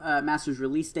Pokemon Masters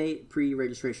release date,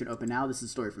 pre-registration open now. This is a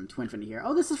story from Twinfinity here.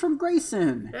 Oh, this is from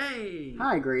Grayson. Hey.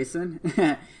 Hi, Grayson.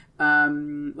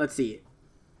 Let's see.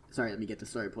 Sorry, let me get the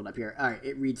story pulled up here. All right,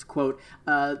 it reads, quote,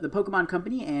 the Pokemon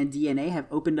Company and DNA have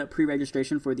opened up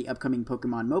pre-registration for the upcoming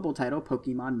Pokemon mobile title,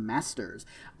 Pokemon Masters.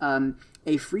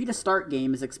 A free-to-start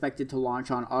game is expected to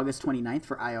launch on August 29th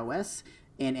for iOS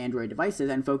and Android devices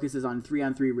and focuses on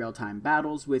 3-on-3 real-time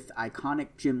battles with iconic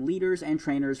gym leaders and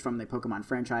trainers from the Pokemon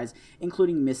franchise,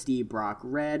 including Misty, Brock,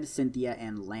 Red, Cynthia,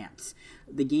 and Lance.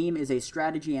 The game is a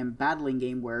strategy and battling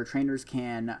game where trainers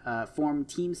can form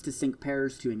teams to sync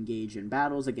pairs to engage in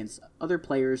battles against other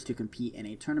players to compete in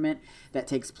a tournament that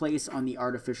takes place on the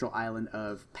artificial island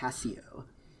of Paseo.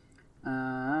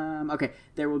 Okay,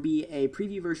 there will be a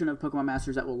preview version of Pokemon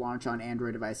Masters that will launch on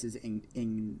Android devices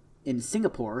in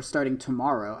Singapore starting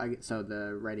tomorrow. So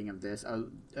the writing of this,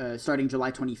 starting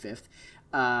July 25th,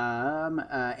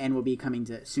 and will be coming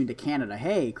soon to Canada.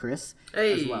 Hey, Chris,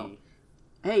 Hey. as well.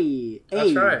 Hey,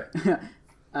 That's right.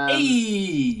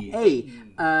 Hey!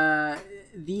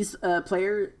 These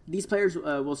players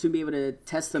will soon be able to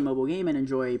test the mobile game and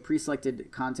enjoy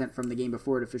pre-selected content from the game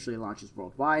before it officially launches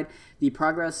worldwide. The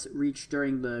progress reached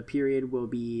during the period will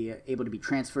be able to be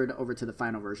transferred over to the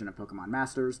final version of Pokemon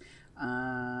Masters.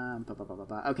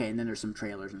 Okay, and then there's some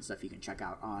trailers and stuff you can check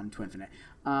out on Twinfinite.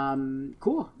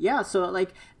 Cool. Yeah, so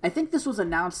I think this was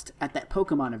announced at that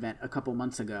Pokemon event a couple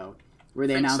months ago, where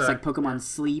they announced so. Pokemon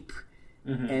Sleep.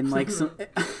 And some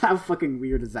how fucking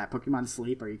weird is that? Pokemon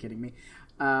Sleep? Are you kidding me?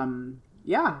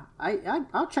 Yeah,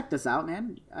 I'll check this out,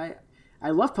 man. I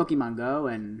love Pokemon Go,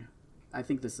 and I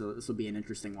think this will be an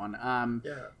interesting one.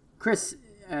 Yeah. Chris,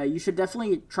 you should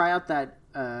definitely try out that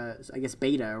I guess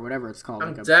beta or whatever it's called.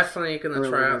 I'm definitely gonna early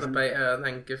try out version. the beta and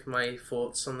then give my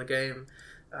thoughts on the game.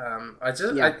 I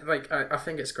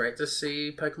think it's great to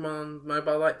see Pokemon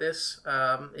mobile like this.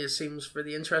 It seems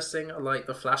really interesting. I like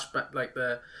the flashback, like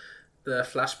the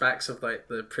flashbacks of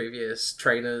the previous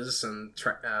trainers and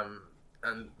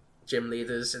gym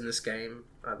leaders in this game.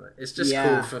 It's just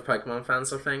cool for Pokemon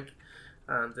fans, I think,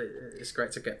 and it's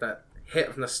great to get that hit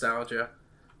of nostalgia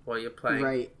while you're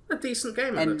playing a decent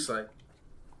game. It looks like.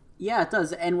 Yeah, it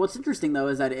does. And what's interesting though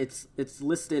is that it's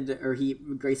listed, or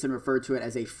Grayson referred to it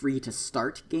as a free to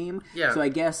start game. Yeah. So I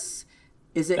guess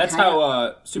That's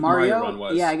how Super Mario Run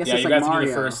was. Yeah, I guess it's you like got to be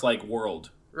the Mario. first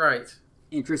world. Right.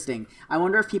 Interesting. I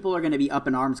wonder if people are going to be up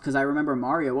in arms because I remember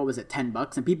Mario. What was it,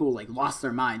 $10? And people lost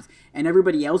their minds. And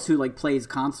everybody else who plays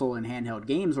console and handheld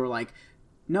games were like,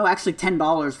 no, actually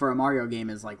 $10 for a Mario game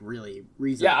is really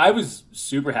reasonable. Yeah, I was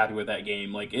super happy with that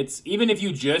game. It's even if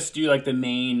you just do the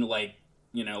main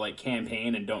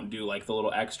campaign and don't do the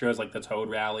little extras like the Toad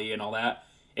Rally and all that.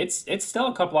 It's still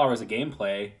a couple hours of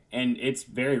gameplay and it's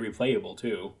very replayable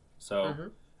too. So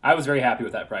I was very happy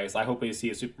with that price. I hope we see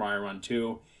a Super Mario Run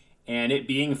 2. And it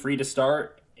being free to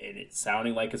start and it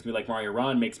sounding like it's going to be like Mario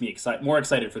Run makes me more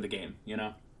excited for the game,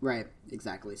 Right,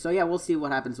 exactly. So yeah, we'll see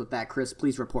what happens with that. Chris,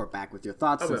 please report back with your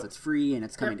thoughts since it's free and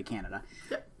it's coming to Canada.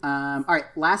 Yep. All right,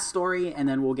 last story, and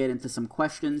then we'll get into some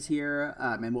questions here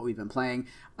and what we've been playing.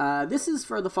 This is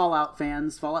for the Fallout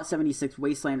fans. Fallout 76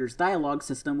 Wastelanders dialogue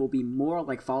system will be more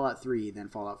like Fallout 3 than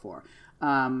Fallout 4.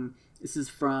 This is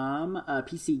from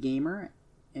PC Gamer,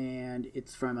 and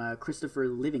it's from Christopher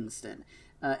Livingston.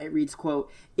 It reads, quote,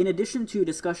 "In addition to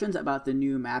discussions about the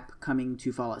new map coming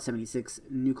to Fallout 76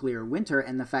 Nuclear Winter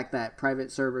and the fact that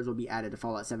private servers will be added to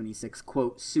Fallout 76,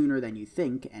 quote, sooner than you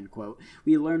think, end quote,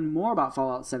 we learned more about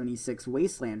Fallout 76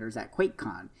 Wastelanders at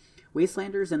QuakeCon.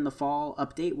 Wastelanders in the fall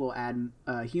update will add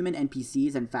human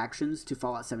NPCs and factions to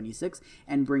Fallout 76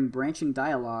 and bring branching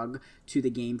dialogue to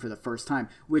the game for the first time,"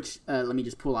 which, let me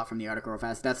just pull out from the article real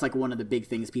fast. That's like one of the big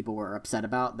things people were upset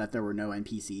about, that there were no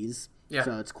NPCs. Yeah.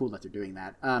 So it's cool that they're doing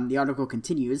that. The article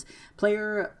continues,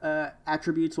 "Player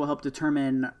attributes will help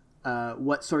determine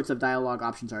what sorts of dialogue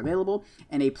options are available,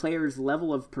 and a player's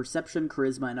level of perception,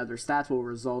 charisma, and other stats will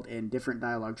result in different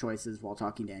dialogue choices while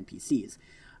talking to NPCs.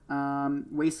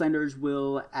 Wastelanders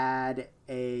will add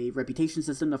a reputation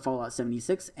system to Fallout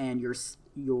 76, and your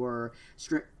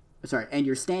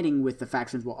standing with the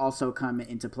factions will also come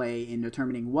into play in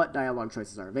determining what dialogue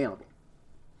choices are available."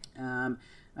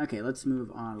 Okay, let's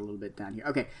move on a little bit down here.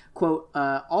 Okay, quote,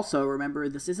 "Also, remember,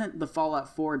 this isn't the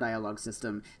Fallout 4 dialogue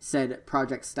system," said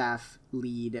project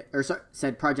lead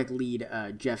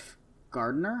Jeff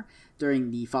Gardner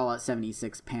during the Fallout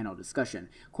 76 panel discussion.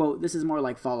 Quote, "This is more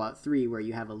like Fallout 3 where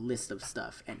you have a list of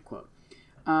stuff," end quote.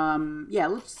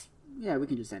 We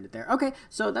can just end it there. Okay,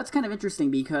 so that's kind of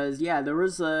interesting because, there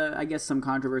was, I guess, some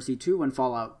controversy too when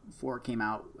Fallout 4 came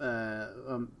out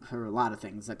for a lot of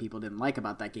things that people didn't like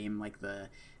about that game, like the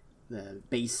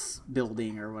base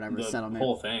building or whatever, the settlement. The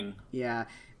whole thing. Yeah.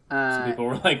 Some people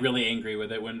were, like, really angry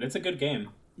with it when it's a good game.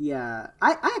 Yeah,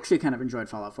 I actually kind of enjoyed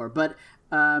Fallout 4, but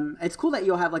it's cool that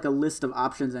you'll have, like, a list of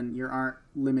options and you aren't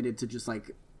limited to just,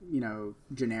 like,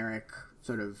 generic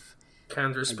sort of...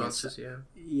 Canned responses,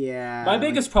 Yeah. My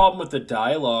biggest problem with the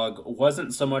dialogue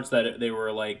wasn't so much that they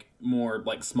were, like, more,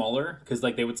 like, smaller, because,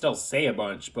 like, they would still say a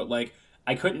bunch, but, like,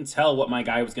 I couldn't tell what my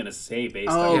guy was going to say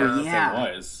based on what the thing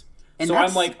was. And so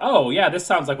I'm like, oh, yeah, this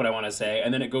sounds like what I want to say,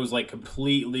 and then it goes, like,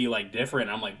 completely, like,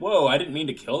 different. I'm like, whoa, I didn't mean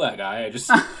to kill that guy. I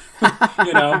just,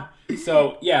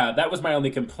 So, yeah, that was my only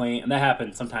complaint, and that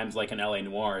happened sometimes, like, in L.A.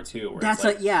 Noire, too. That's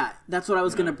what I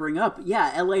was going to bring up.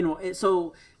 Yeah, L.A. Noire.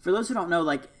 So, for those who don't know,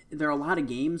 like, there are a lot of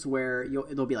games where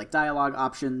there'll be, like, dialogue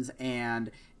options,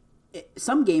 and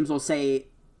some games will say,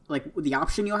 like, the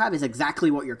option you'll have is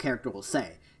exactly what your character will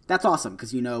say. That's awesome,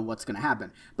 because you know what's going to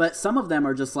happen. But some of them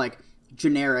are just, like,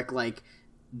 generic, like,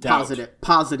 doubt,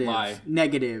 positive, lie,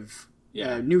 negative,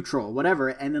 neutral, whatever,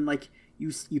 and then, like,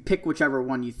 you pick whichever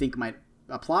one you think might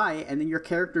apply, and then your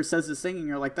character says this thing, and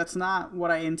you're like, that's not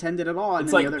what I intended at all. And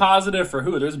it's like, positive for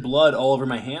who? There's blood all over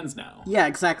my hands now. Yeah,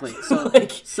 exactly. So,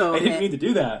 I didn't mean to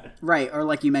do that. Right, or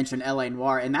like you mentioned, L.A.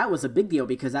 Noire, and that was a big deal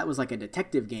because that was like a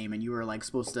detective game, and you were like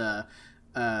supposed to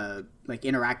like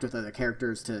interact with other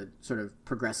characters to sort of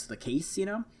progress the case,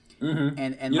 Mm-hmm.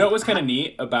 And you know what was kind of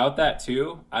neat about that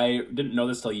too? I didn't know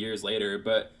this till years later,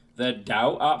 but the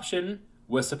doubt option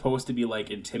was supposed to be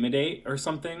like intimidate or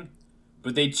something,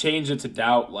 but they changed it to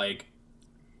doubt like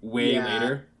way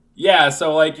later. Yeah,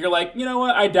 so like you're like, you know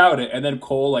what? I doubt it, and then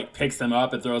Cole like picks them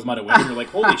up and throws them out a window. You're like,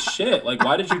 holy shit! Like,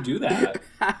 why did you do that?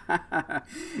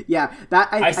 Yeah, that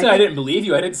I said I didn't believe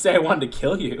you. I didn't say I wanted to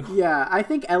kill you. Yeah, I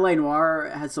think L.A.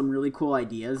 Noire has some really cool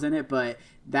ideas in it, but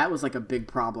that was like a big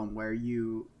problem where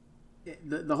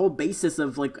the whole basis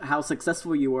of like how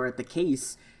successful you were at the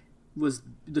case was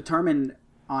determined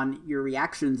on your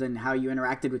reactions and how you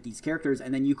interacted with these characters,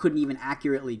 and then you couldn't even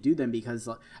accurately do them because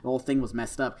the whole thing was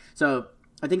messed up. So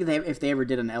I think if they ever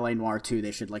did an L.A. Noire 2,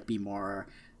 they should like be more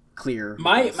clear.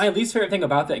 My least favorite thing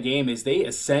about that game is they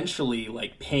essentially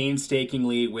like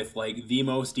painstakingly, with like the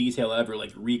most detail ever,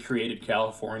 like recreated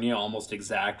California almost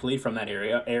exactly from that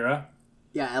era.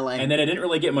 Yeah, L.A. And then it didn't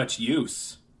really get much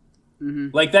use. Mm-hmm.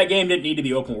 Like, that game didn't need to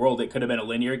be open world. It could have been a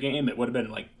linear game. It would have been,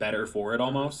 like, better for it,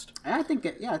 almost. I think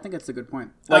that's a good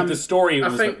point. Like, the story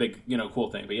was a big,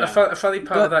 cool thing, but yeah. A funny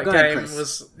part of that game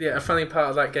a funny part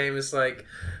of that game is, like,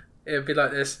 it would be like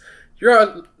this: "You're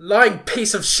a lying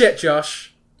piece of shit,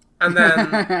 Josh." And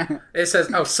then it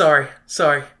says, "Oh, sorry,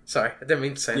 I didn't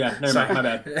mean to say that." Yeah, never mind, my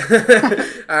bad.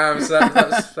 So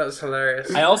that was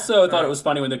hilarious. I also thought it was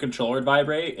funny when the controller would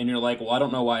vibrate, and you're like, well, I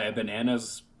don't know why a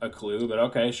banana's a clue, but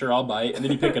okay, sure, I'll bite. And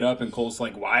then you pick it up, and Cole's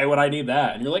like, why would I need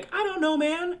that? And you're like, I don't know,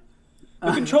 man.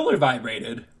 The controller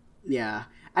vibrated. Yeah.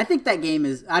 I think that game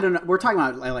is, I don't know, we're talking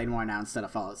about L.A. Noire now instead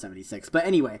of Fallout 76. But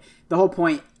anyway, the whole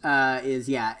point is,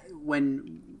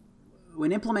 when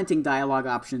implementing dialogue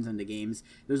options into games,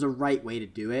 there's a right way to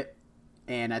do it.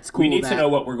 And that's cool. We need to know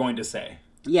what we're going to say.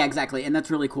 Yeah, exactly. And that's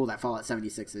really cool that Fallout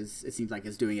 76 it seems like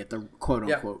is doing it the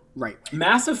quote-unquote right way.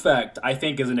 Mass Effect, I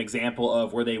think, is an example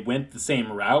of where they went the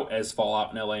same route as Fallout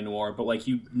and L.A. Noire, but, like,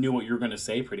 you knew what you were going to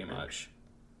say pretty much.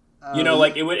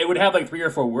 Like, it would have, like, 3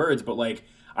 or 4 words, but, like,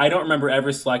 I don't remember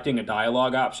ever selecting a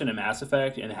dialogue option in Mass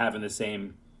Effect and having the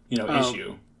same,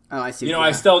 issue. Oh, I see.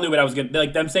 I still knew what I was going to...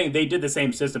 Like, them saying they did the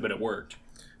same system, but it worked.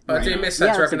 But I do miss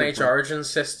that Dragon Age Origins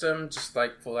system, just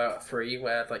like Fallout 3,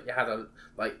 where like you had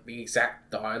the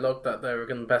exact dialogue that they were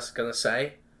best going to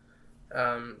say.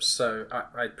 So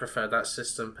I prefer that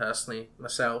system personally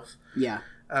myself. Yeah.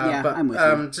 But I'm with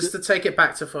you. Just to take it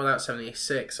back to Fallout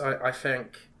 76, I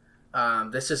think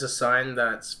this is a sign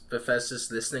that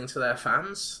Bethesda's listening to their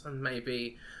fans, and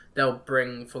maybe they'll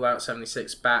bring Fallout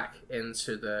 76 back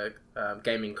into the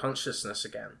gaming consciousness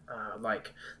again,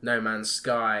 like No Man's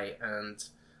Sky and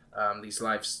these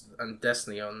lives and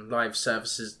Destiny on live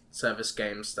service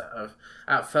games that have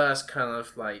at first kind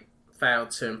of like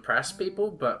failed to impress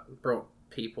people, but brought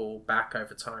people back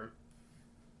over time.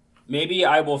 Maybe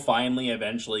I will finally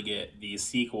eventually get the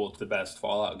sequel to the best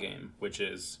Fallout game, which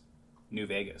is New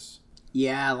Vegas.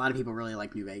 Yeah, a lot of people really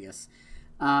like New Vegas.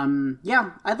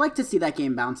 Yeah, I'd like to see that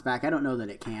game bounce back. I don't know that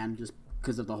it can, just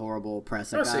because of the horrible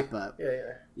press it got. But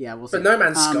yeah, we'll see. But No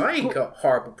Man's Sky got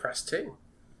horrible press too.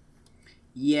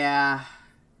 Yeah,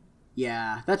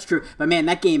 that's true. But man,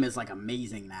 that game is like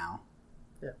amazing now.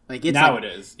 Yeah. Like it's now like,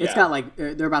 it is. It's got like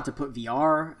they're about to put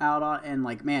VR out on, and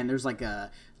like man, there's like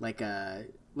a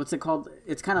what's it called?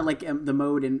 It's kind of like the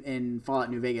mode in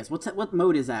Fallout New Vegas. What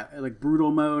mode is that? Like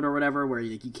brutal mode or whatever, where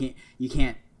you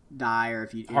can't die, or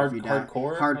if you die,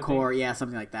 hardcore, yeah,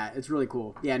 something like that. It's really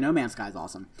cool. Yeah, No Man's Sky is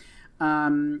awesome.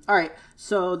 All right,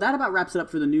 so that about wraps it up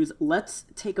for the news. Let's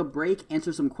take a break,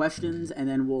 answer some questions, and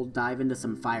then we'll dive into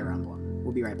some Fire Emblem.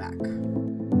 We'll be right back.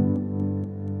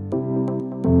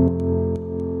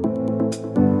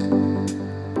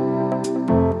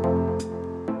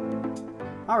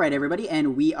 All right, everybody,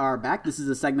 and we are back. This is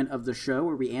a segment of the show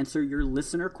where we answer your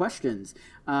listener questions.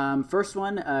 First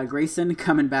one, Grayson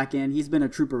coming back in. He's been a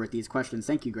trooper with these questions.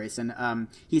 Thank you, Grayson.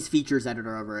 He's features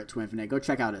editor over at Twinfinite. Go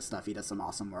check out his stuff. He does some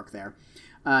awesome work there.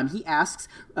 He asks,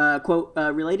 quote,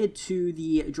 related to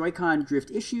the Joy-Con drift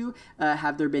issue,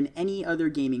 have there been any other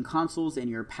gaming consoles in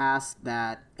your past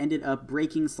that ended up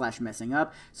breaking / messing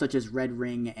up, such as Red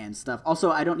Ring and stuff? Also,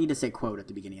 I don't need to say quote at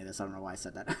the beginning of this. I don't know why I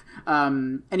said that.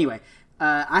 Anyway,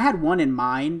 I had one in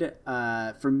mind.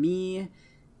 For me,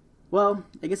 well,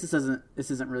 I guess this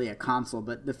isn't really a console,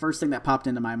 but the first thing that popped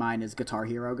into my mind is Guitar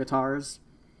Hero guitars.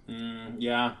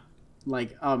 Yeah.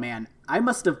 Like, oh man, I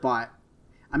must have bought,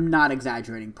 I'm not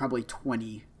exaggerating, probably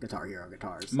 20 Guitar Hero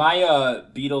guitars. My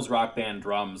Beatles Rock Band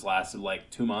drums lasted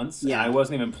like 2 months. Yeah. And I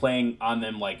wasn't even playing on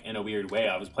them like in a weird way.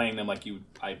 I was playing them like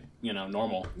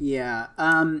normal. Yeah.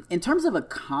 In terms of a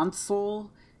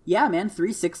console, yeah, man,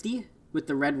 360 with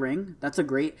the red ring. That's a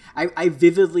great, I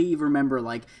vividly remember,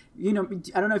 like, I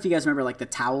don't know if you guys remember, like, the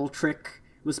towel trick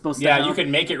was supposed to help. Yeah, you could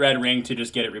make it red ring to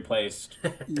just get it replaced.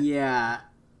 Yeah.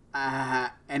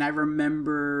 And I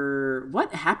remember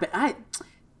what happened.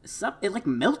 It like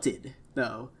melted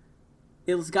though.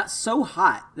 It got so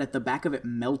hot that the back of it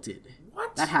melted.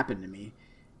 What? That happened to me.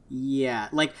 Yeah,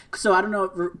 like, so I don't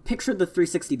know. Picture the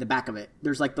 360, the back of it.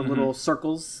 There's like the little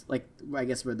circles, like I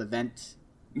guess where the vent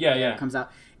comes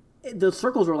out. The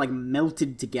circles were like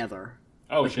melted together.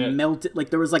 Oh, like, shit! Melted, like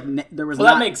there was. Well,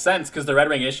 that makes sense because the Red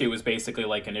Ring issue was basically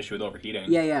like an issue with overheating.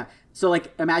 Yeah. So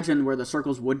like, imagine where the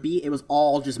circles would be. It was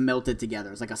all just melted together.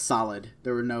 It was like a solid.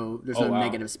 There's no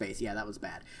negative space. Yeah, that was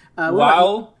bad. What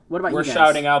about we're you guys?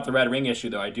 Shouting out the Red Ring issue,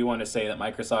 though, I do want to say that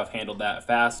Microsoft handled that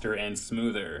faster and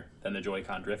smoother than the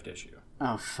Joy-Con drift issue.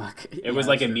 Oh fuck! It was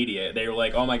like immediate. They were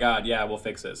like, "Oh my god, yeah, we'll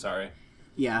fix it." Sorry.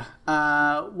 Yeah.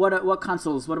 What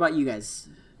consoles? What about you guys?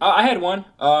 I had one.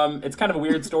 It's kind of a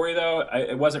weird story, though.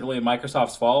 It wasn't really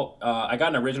Microsoft's fault. I got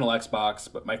an original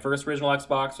Xbox, but my first original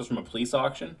Xbox was from a police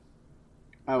auction.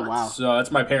 Oh, wow. So that's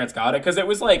my parents got it, because it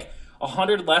was like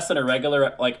 $100 less than a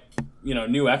regular,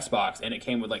 new Xbox, and it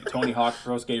came with, like, Tony Hawk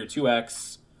Pro Skater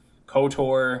 2X,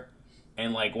 KOTOR,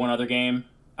 and, like, one other game,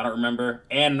 I don't remember,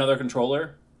 and another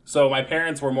controller. So my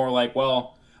parents were more like,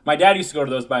 well... My dad used to go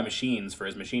to those buy machines for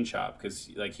his machine shop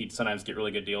because he'd sometimes get really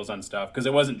good deals on stuff because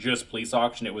it wasn't just police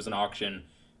auction, it was an auction,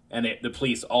 and the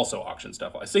police also auction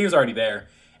stuff. So he was already there,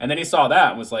 and then he saw that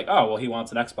and was like, oh, well, he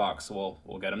wants an Xbox, so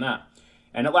we'll get him that.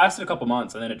 And it lasted a couple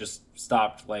months, and then it just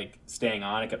stopped staying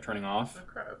on. It kept turning off. Oh,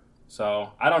 crap.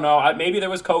 So I don't know. Maybe there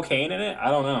was cocaine in it.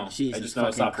 I don't know. Jesus, I just know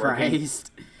it stopped working.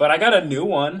 Christ. But I got a new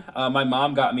one. My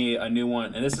mom got me a new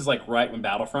one, and this is right when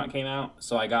Battlefront came out.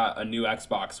 So I got a new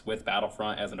Xbox with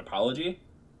Battlefront as an apology.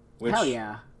 Which Hell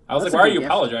yeah! I was like, "Why are you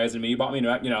apologizing to me? You bought me a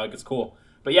new, it's cool."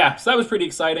 But yeah, so that was pretty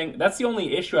exciting. That's the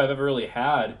only issue I've ever really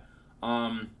had,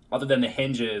 other than the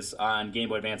hinges on Game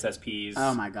Boy Advance SPs.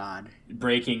 Oh my god!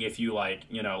 Breaking if you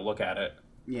look at it.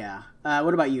 Yeah.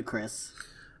 What about you, Chris?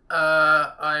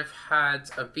 I've had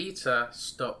a Vita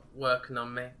stop working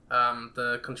on me.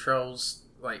 The controls,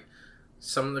 like,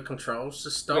 some of the controls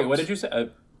just stopped. Wait, what did you say?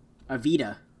 A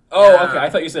Vita. Oh, Yeah. okay. I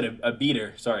thought you said a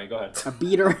beater. Sorry, go ahead. A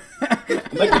beater.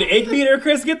 Like an egg beater,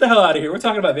 Chris? Get the hell out of here. We're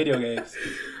talking about video games.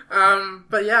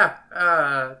 But yeah,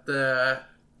 the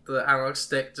analog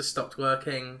stick just stopped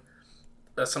working.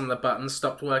 Some of the buttons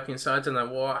stopped working, so I don't know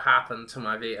what happened to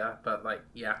my Vita, but like,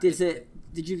 yeah. was it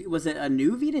a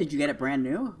new Vita? Did you get it brand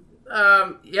new?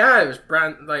 Yeah, it was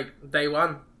brand, like, day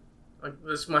one. Like, it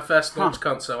was my first launch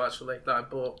console, actually, that I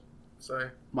bought,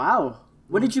 so. Wow.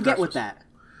 What did you get with that?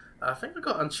 I think I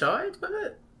got Uncharted with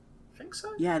it. I think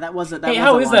so. Yeah, that was a Hey,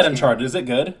 how is that Uncharted? Is it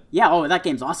good? Yeah, oh, that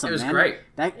game's awesome, It was man. great.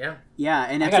 Yeah,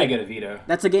 and I that's gotta get a Vita.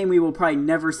 That's a game we will probably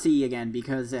never see again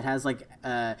because it has like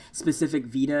a specific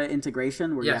Vita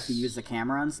integration where you have to use the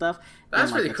camera and stuff.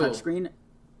 That's and, like, really cool. Touchscreen.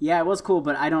 Yeah, it was cool,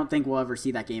 but I don't think we'll ever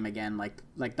see that game again. Like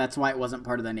that's why it wasn't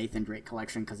part of the Nathan Drake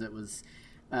collection because it was.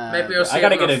 Maybe I'll see I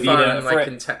gotta it get on a phone, Vita like,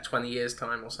 for in 20 years'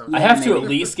 time or something. I have to maybe. at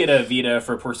least get a Vita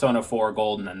for Persona 4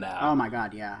 Golden and that. Oh my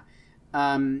god, yeah.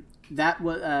 That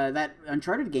was that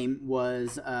Uncharted game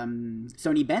was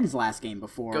Sony Ben's last game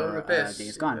before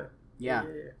Days Gone. Yeah.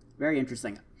 Very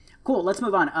interesting. Cool. Let's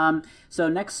move on. So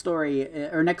next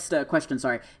question,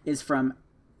 is from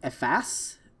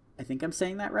Efas. I think I'm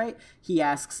saying that right. He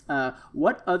asks,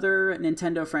 what other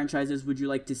Nintendo franchises would you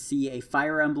like to see a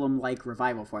Fire Emblem-like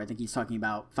revival for? I think he's talking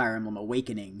about Fire Emblem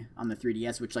Awakening on the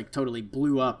 3DS, which like totally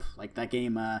blew up. Like that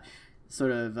game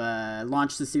sort of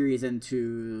launched the series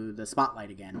into the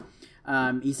spotlight again.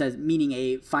 He says, meaning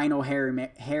a final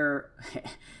Hail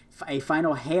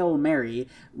Mary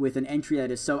with an entry that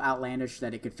is so outlandish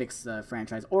that it could fix the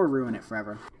franchise or ruin it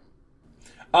forever.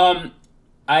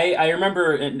 I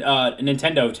remember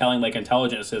Nintendo telling like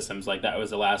Intelligent Systems like that was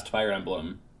the last Fire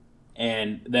Emblem,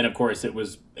 and then of course it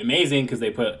was amazing because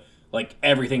they put like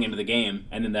everything into the game,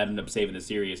 and then that ended up saving the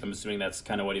series. I'm assuming that's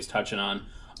kind of what he's touching on.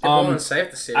 They want to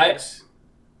save the series.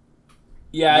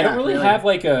 I don't really have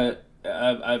like a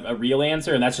real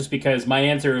answer, and that's just because my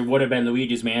answer would have been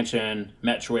Luigi's Mansion,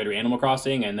 Metroid, or Animal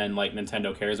Crossing, and then like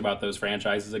Nintendo cares about those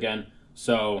franchises again.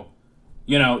 So,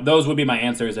 you know, those would be my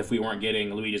answers if we weren't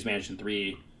getting Luigi's Mansion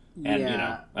 3 and you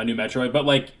know a new Metroid. But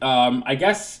like, I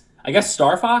guess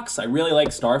Star Fox. I really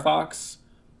like Star Fox.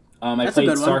 I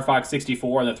played Star Fox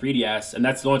 64 on the 3DS, and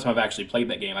that's the only time I've actually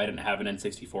played that game. I didn't have an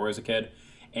N64 as a kid,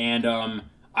 and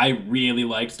I really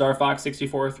liked Star Fox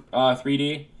 64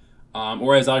 3D.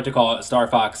 Or as I like to call it, Star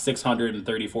Fox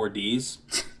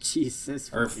 634Ds. Jesus.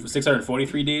 Or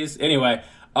 643Ds. Anyway,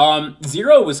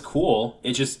 Zero was cool.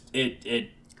 It just, it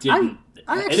didn't,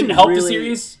 it didn't help the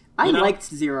series. I liked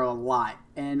Zero a lot,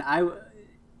 and I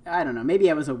don't know,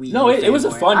 maybe I was a Wii. No, it was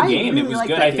a fun game. Really it was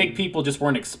good. I think people just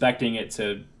weren't expecting it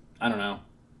to, I don't know.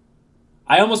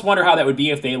 I almost wonder how that would be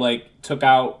if they like took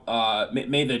out,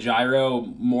 made the gyro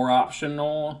more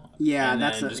optional. Yeah, and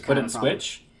that's then just put it in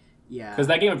Switch. Yeah, because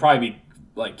that game would probably be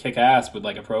like kick ass with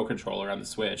like a pro controller on the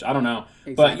Switch. I don't know,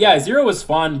 exactly. But yeah, Zero was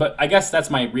fun. But I guess that's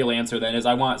my real answer then is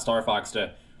I want Star Fox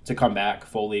to come back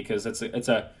fully because it's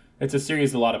a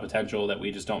series with a lot of potential that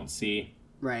we just don't see.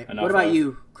 Right. What about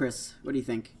you, Chris? What do you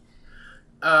think?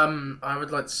 I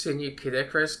would like to see a new Kid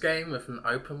Icarus game with an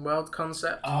open world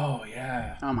concept. Oh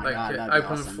yeah. Oh my god, that'd be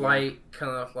open awesome, flight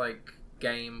kind of like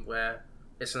game where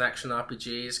it's an action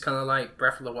RPG. It's kind of like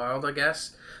Breath of the Wild, I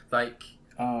guess. Like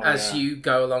as you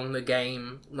go along the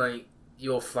game, like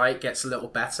your flight gets a little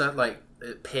better. Like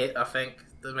Pit, I think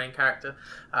the main character,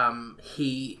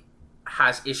 he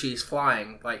has issues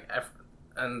flying.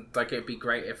 And like it'd be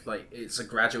great if like it's a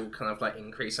gradual kind of like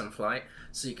increase in flight,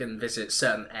 so you can visit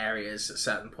certain areas at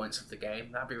certain points of the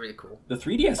game. That'd be really cool. The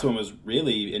 3DS one was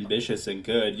really ambitious and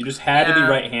good. You just had to be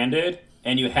right-handed,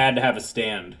 and you had to have a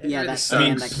stand. Yeah, that's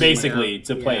basically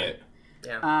to play it.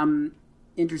 Yeah.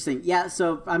 Interesting. Yeah,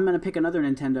 so I'm gonna pick another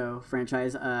Nintendo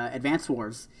franchise, Advance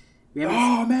Wars.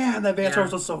 Oh man, that Advance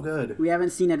Wars was so good. We haven't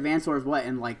seen Advance Wars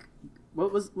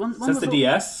since the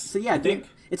DS. So yeah, I think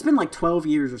it's been like 12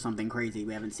 years or something crazy.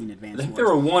 We haven't seen Advance Wars. I think there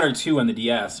were one or two on the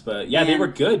DS, but yeah, they were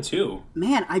good too.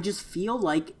 Man, I just feel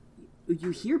like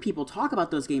you hear people talk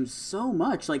about those games so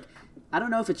much. Like, I don't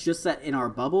know if it's just that in our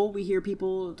bubble we hear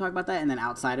people talk about that, and then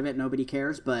outside of it nobody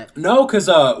cares. But no, because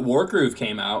Wargroove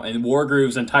came out, and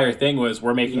Wargroove's entire thing was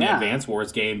we're making an Advance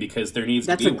Wars game because there needs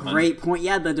to be one. That's a great point.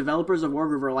 Yeah, the developers of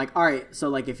Wargroove are like, all right, so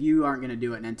like if you aren't going to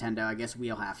do it, Nintendo, I guess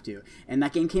we'll have to. And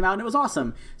that game came out and it was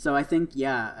awesome. So I think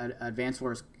Advance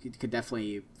Wars could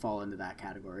definitely fall into that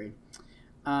category.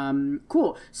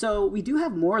 Cool. So we do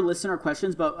have more listener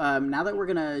questions, but now that we're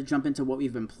gonna jump into what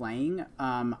we've been playing,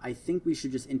 I think we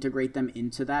should just integrate them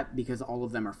into that because all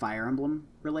of them are Fire Emblem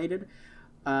related.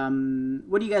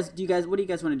 What do you guys want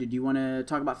to do? Do you want to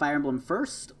talk about Fire Emblem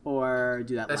first, or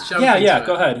do that Let's last? jump Yeah, into yeah. it.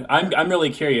 Go ahead. I'm really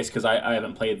curious because I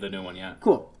haven't played the new one yet.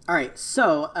 Cool. All right.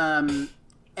 So,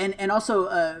 and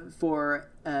also for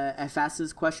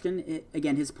Fast's question,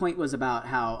 again, his point was about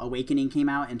how Awakening came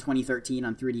out in 2013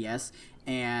 on 3DS,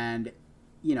 and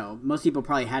most people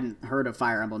probably hadn't heard of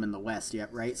Fire Emblem in the West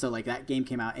yet, right? So like that game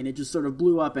came out and it just sort of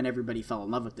blew up and everybody fell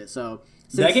in love with it. So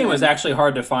That game was actually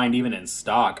hard to find even in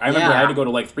stock. I remember I had to go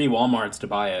to like 3 Walmarts to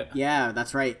buy it. Yeah,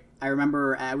 that's right. I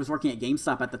remember I was working at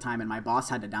GameStop at the time and my boss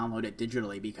had to download it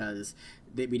digitally because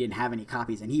we didn't have any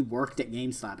copies, and he worked at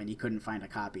GameStop and he couldn't find a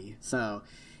copy. So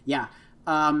yeah.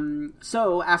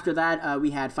 So after that,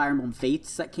 we had Fire Emblem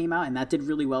Fates that came out, and that did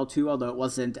really well too, although it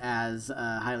wasn't as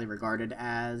highly regarded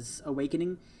as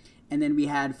Awakening. And then we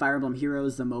had Fire Emblem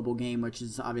Heroes, the mobile game, which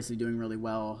is obviously doing really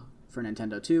well for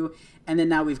Nintendo too. And then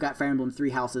now we've got Fire Emblem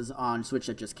Three Houses on Switch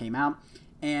that just came out.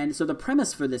 And so the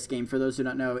premise for this game, for those who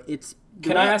don't know, it's...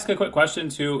 Can I ask a quick question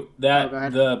too? That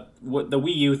the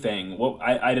Wii U thing,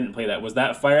 I didn't play that. Was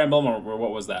that Fire Emblem or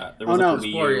what was that? There was no, a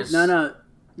Wii U.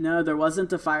 No, there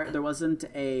wasn't a Fire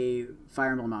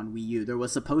Emblem on Wii U. There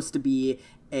was supposed to be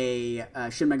a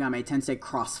Shin Megami Tensei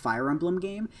Cross Fire Emblem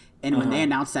game, and when they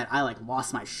announced that, I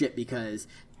lost my shit because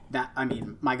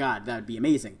my God, that would be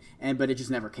amazing. But it just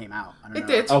never came out. I don't know. It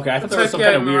did. Okay, I thought there was some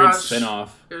kind of weird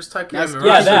spin-off. It was Tokyo Mirage.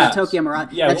 Yeah, that. Tokyo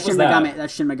Mirage. Yeah, that's what was that?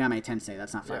 That's Shin Megami Tensei.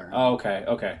 That's not Fire Emblem. Oh,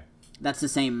 okay. That's the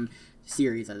same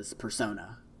series as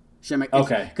Persona.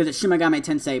 Okay. Because it's Shin Megami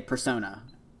Tensei Persona.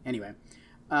 Anyway.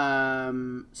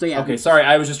 So yeah. Okay, sorry,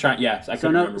 I was just trying. Yes, I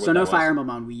couldn't remember what that no was. Fire Emblem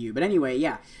on Wii U, but anyway,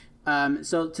 yeah.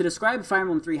 So to describe Fire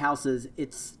Emblem Three Houses,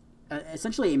 it's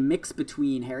essentially a mix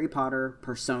between Harry Potter,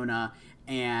 Persona,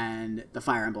 and the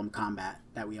Fire Emblem combat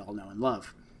that we all know and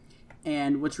love.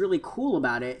 And what's really cool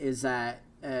about it is that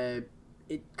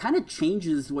it kind of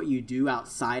changes what you do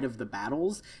outside of the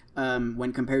battles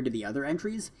when compared to the other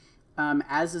entries.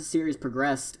 As the series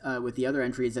progressed with the other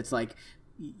entries, it's like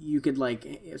you could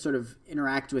sort of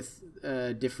interact with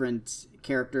different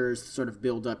characters to sort of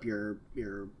build up your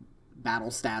battle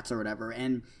stats or whatever.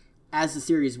 And as the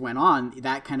series went on,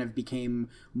 that kind of became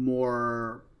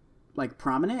more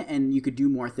prominent, and you could do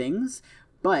more things.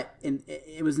 But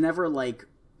it was never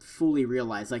fully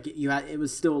realized. It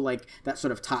was still that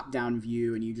sort of top-down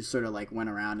view, and you just sort of went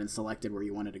around and selected where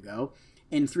you wanted to go.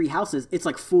 In Three Houses, it's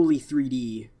fully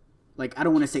 3D. I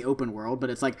don't want to say open world,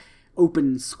 but it's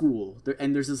open school,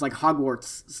 and there's this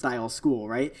Hogwarts style school,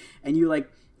 right? And you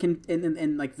can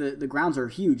and the grounds are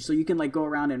huge, so you can go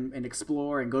around and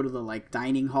explore and go to the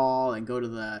dining hall and go to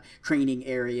the training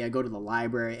area, go to the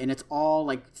library, and it's all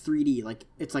 3D.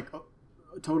 It's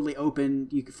totally open.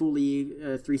 You can fully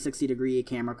 360 degree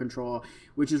camera control,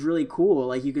 which is really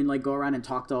cool. You can go around and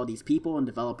talk to all these people and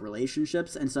develop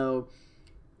relationships. And so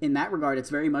in that regard,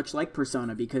 it's very much like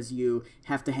Persona, because you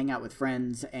have to hang out with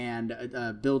friends and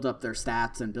build up their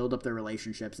stats and build up their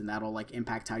relationships, and that'll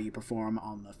impact how you perform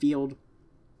on the field.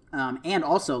 And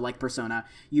also, like Persona,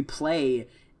 you play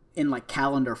in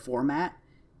calendar format.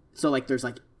 So there's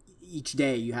each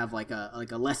day you have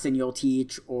a lesson you'll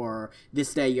teach, or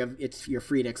this day you're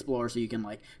free to explore, so you can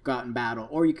go out and battle,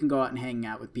 or you can go out and hang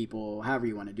out with people, however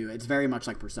you want to do it. It's very much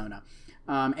like Persona.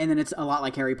 And then it's a lot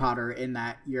like Harry Potter in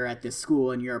that you're at this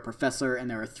school and you're a professor, and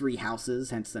there are 3 houses,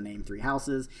 hence the name Three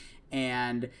Houses,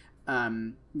 and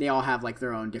they all have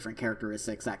their own different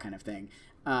characteristics, that kind of thing.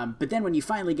 But then when you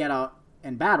finally get out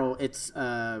and battle, it's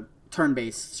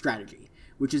turn-based strategy,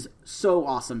 which is so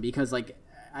awesome because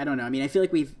I don't know. I mean, I feel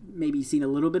like we've maybe seen a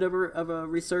little bit of a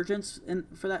resurgence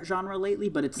for that genre lately,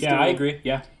 but it's still, I agree.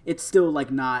 Yeah, it's still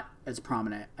not as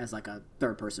prominent as a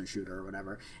third-person shooter or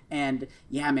whatever. And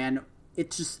yeah, man,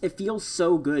 it feels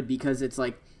so good because it's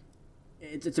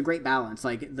it's a great balance.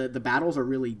 The battles are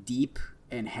really deep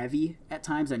and heavy at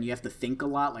times, and you have to think a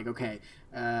lot. Okay,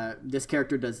 this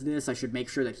character does this. I should make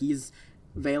sure that he's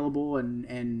available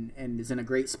and is in a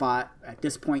great spot at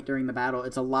this point during the battle.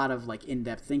 It's a lot of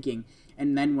in-depth thinking.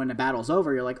 And then when the battle's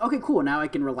over, you're okay, cool, now I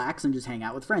can relax and just hang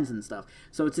out with friends and stuff.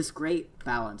 So it's this great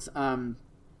balance.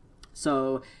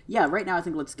 So yeah, right now I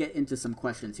think let's get into some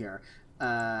questions here.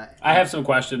 I have some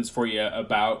questions for you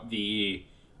about the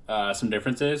some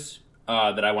differences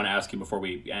that I want to ask you before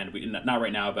we end. Not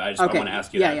right now, but I want to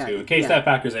ask you that too, in case that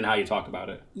factors in how you talk about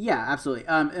it. Yeah, absolutely.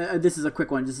 This is a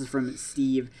quick one. This is from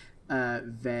Steve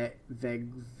Vegvari.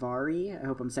 I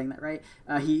hope I'm saying that right.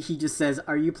 He just says,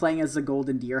 "Are you playing as the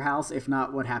Golden Deer House? If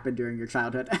not, what happened during your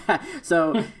childhood?"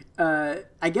 So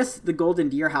I guess the Golden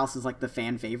Deer House is the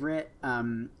fan favorite.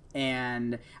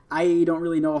 And I don't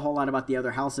really know a whole lot about the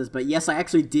other houses, but yes, I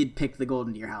actually did pick the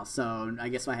Golden Deer House, so I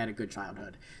guess I had a good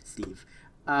childhood, Steve.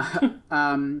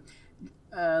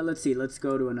 Let's see. Let's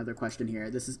go to another question here.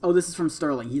 This is from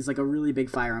Sterling. He's like a really big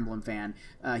Fire Emblem fan.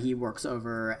 He works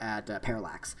over at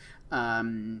Parallax.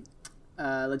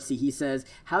 Let's see. He says,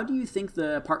 "How do you think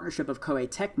the partnership of Koei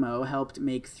Tecmo helped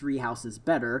make Three Houses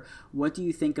better? What do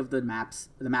you think of the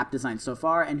map design so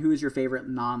far? And who is your favorite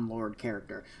non-Lord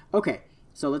character?" Okay,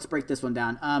 so let's break this one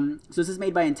down. So this is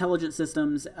made by Intelligent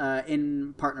Systems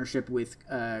in partnership with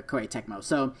Koei Tecmo.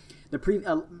 So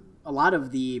a lot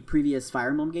of the previous Fire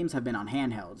Emblem games have been on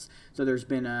handhelds. So there's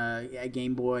been a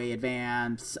Game Boy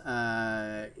Advance,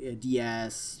 a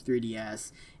DS,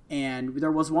 3DS, and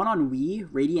there was one on Wii,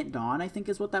 Radiant Dawn, I think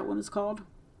is what that one is called.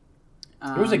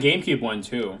 There was a GameCube one,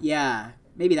 too. Yeah,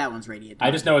 maybe that one's Radiant Dawn.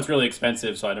 I just know it's really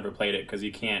expensive, so I never played it, because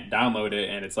you can't download it,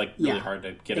 and it's, like, really hard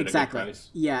to get at a good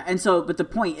price. Yeah, and so, but the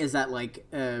point is that, like,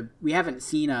 we haven't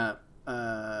seen a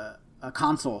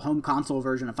home console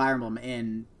version of Fire Emblem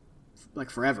in like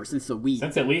forever, since the Wii.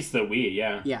 Since at least the Wii,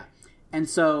 yeah. Yeah. And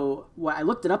so I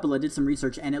looked it up a little, did some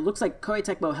research, and it looks like Koei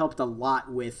Tecmo helped a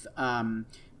lot with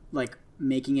like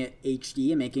making it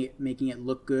HD and making it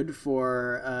look good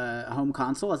for a home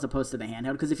console as opposed to the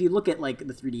handheld. Because if you look at like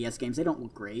the 3DS games, they don't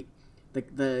look great.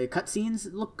 The cutscenes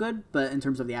look good, but in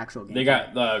terms of the actual game, they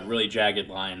got the really jagged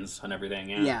lines on everything.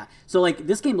 Yeah. Yeah. So like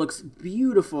this game looks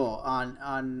beautiful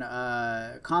on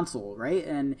console, right?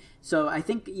 And so I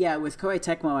think with Koei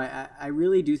Tecmo, I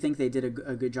really do think they did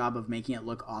a good job of making it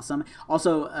look awesome.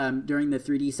 Also, during the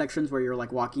 3D sections where you're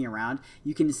like walking around,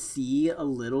 you can see a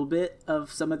little bit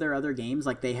of some of their other games.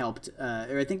 Like they helped,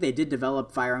 or I think they did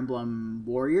develop Fire Emblem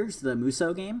Warriors, the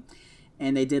Musou game.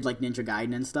 And they did like Ninja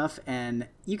Gaiden and stuff, and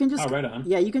you can just right on.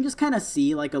 Yeah, you can just kind of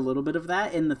see like a little bit of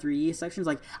that in the 3D sections.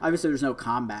 Like obviously there's no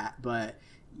combat, but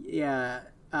yeah.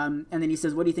 And then he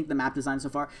says, "What do you think the map design so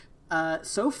far?"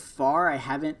 So far, I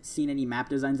haven't seen any map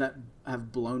designs that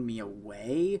have blown me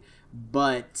away,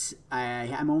 but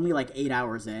I'm only like 8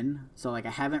 hours in, so like I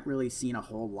haven't really seen a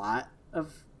whole lot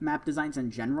of map designs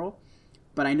in general.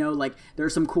 But I know like there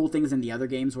are some cool things in the other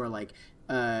games where like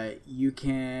you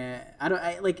can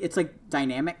it's like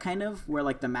dynamic kind of where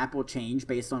like the map will change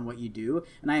based on what you do,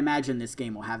 and I imagine this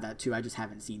game will have that too. I just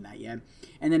haven't seen that yet.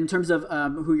 And then in terms of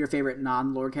who your favorite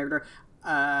non-Lord character,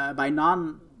 by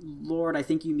non-Lord I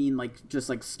think you mean like just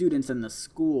like students in the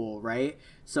school, right?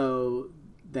 So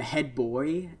the head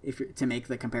boy, to make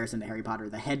the comparison to Harry Potter,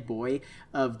 the head boy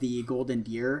of the Golden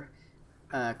Deer,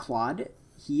 Claude,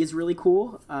 he is really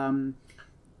cool.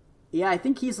 Yeah, I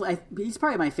think he's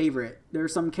probably my favorite. There are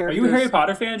some characters. Are you a Harry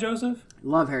Potter fan, Joseph?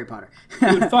 Love Harry Potter.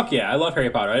 Dude, fuck yeah, I love Harry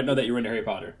Potter. I didn't know that you were into Harry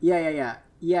Potter. Yeah.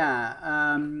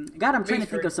 God, I'm trying to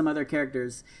think of some other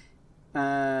characters.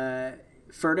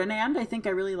 Ferdinand, I think I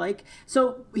really like.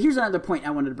 So here's another point I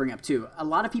wanted to bring up too. A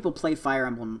lot of people play Fire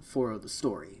Emblem for the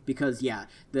story because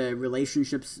the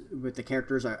relationships with the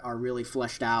characters are really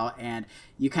fleshed out, and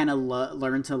you kind of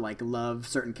learn to like love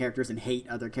certain characters and hate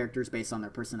other characters based on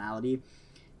their personality.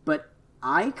 But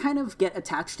I kind of get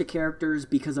attached to characters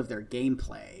because of their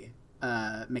gameplay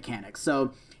mechanics.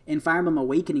 So in Fire Emblem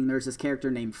Awakening, there's this character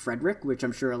named Frederick, which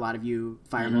I'm sure a lot of you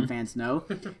Fire Emblem fans know.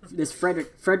 This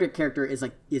Frederick character is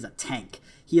a tank.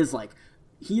 He's like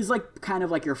kind of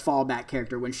like your fallback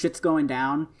character. When shit's going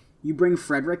down, you bring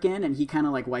Frederick in, and he kind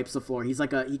of like wipes the floor. He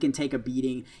can take a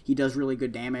beating. He does really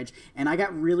good damage, and I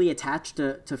got really attached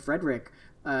to Frederick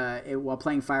while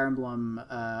playing Fire Emblem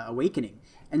Awakening.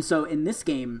 And so in this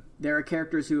game, there are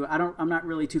characters who I'm not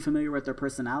really too familiar with their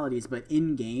personalities, but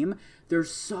in game, they're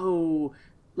so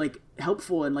like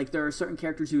helpful, and like there are certain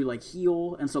characters who like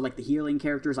heal, and so like the healing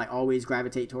characters I always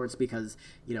gravitate towards because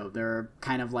they're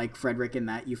kind of like Frederick in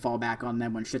that you fall back on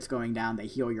them when shit's going down. They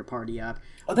heal your party up.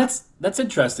 Oh, that's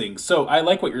interesting. So I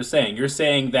like what you're saying. You're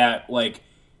saying that like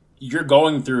you're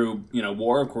going through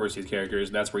war, of course, these characters.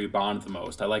 And that's where you bond the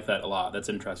most. I like that a lot. That's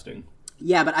interesting.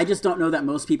 Yeah, but I just don't know that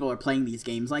most people are playing these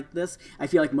games like this. I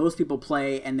feel like most people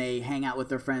play and they hang out with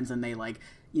their friends and they like,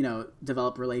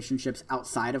 develop relationships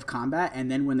outside of combat,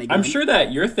 and then when they I'm sure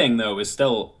that your thing though is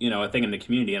still, a thing in the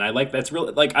community, and that's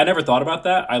really like I never thought about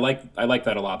that. I like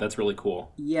that a lot. That's really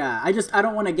cool. Yeah, I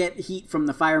don't want to get heat from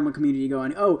the Fire Emblem community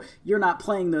going, "Oh, you're not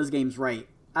playing those games right."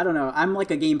 I don't know. I'm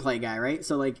like a gameplay guy, right?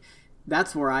 So like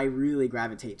that's where I really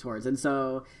gravitate towards. And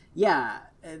so, yeah,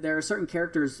 there are certain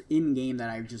characters in game that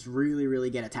I just really, really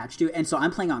get attached to. And so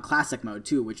I'm playing on classic mode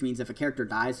too, which means if a character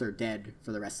dies, they're dead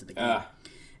for the rest of the game.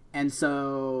 And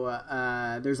so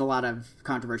there's a lot of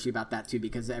controversy about that too,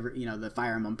 because the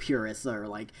Fire Emblem purists are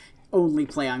like only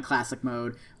play on classic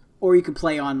mode, or you can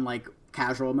play on like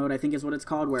casual mode, I think is what it's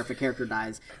called, where if a character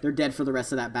dies, they're dead for the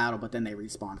rest of that battle, but then they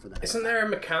respawn for that. Isn't there a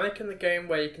mechanic in the game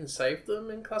where you can save them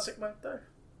in classic mode though?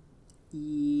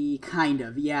 Kind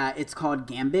of, yeah. It's called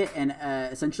Gambit, and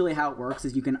essentially how it works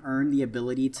is you can earn the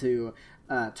ability to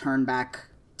turn back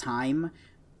time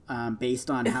based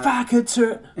on how... If I could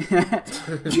turn...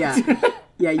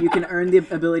 Yeah, you can earn the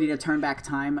ability to turn back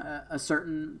time to a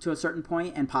certain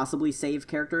point and possibly save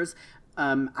characters.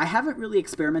 I haven't really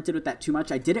experimented with that too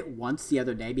much. I did it once the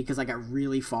other day because I got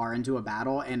really far into a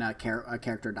battle and a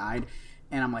character died.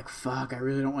 And I'm like, fuck, I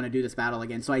really don't want to do this battle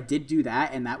again. So I did do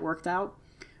that, and that worked out.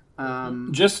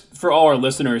 Just for all our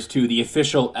listeners, too, the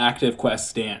official ActiveQuest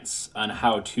stance on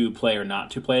how to play or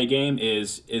not to play a game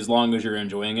is, as long as you're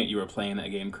enjoying it, you are playing that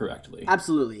game correctly.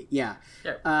 Absolutely, yeah.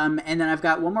 Yep. And then I've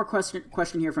got one more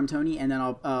question here from Tony, and then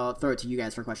I'll throw it to you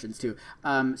guys for questions too.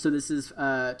 So this is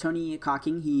Tony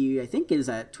Cocking. He, I think, is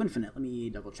at Twinfinite. Let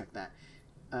me double check that.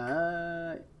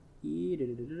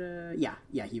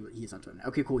 Yeah, he's on Twitter.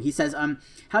 Okay, cool. He says,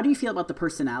 how do you feel about the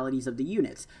personalities of the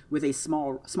units? With a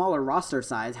smaller roster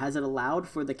size, has it allowed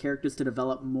for the characters to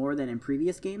develop more than in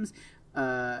previous games,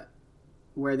 where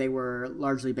they were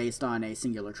largely based on a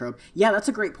singular trope? Yeah, that's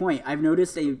a great point. I've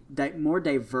noticed a more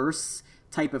diverse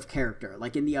type of character.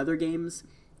 Like in the other games,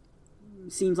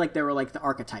 seems like there were like the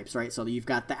archetypes, right? So you've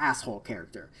got the asshole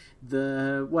character,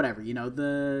 the whatever,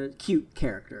 the cute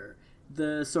character,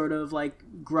 the sort of like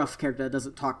gruff character that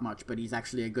doesn't talk much, but he's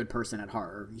actually a good person at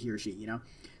heart, or he or she,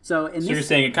 So you're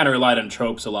saying it kind of relied on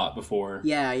tropes a lot before.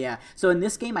 Yeah. So in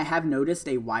this game, I have noticed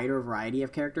a wider variety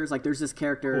of characters. Like there's this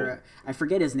character, cool. I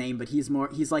forget his name, but he's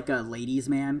like a ladies'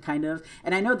 man kind of.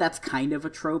 And I know that's kind of a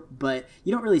trope, but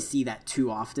you don't really see that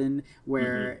too often.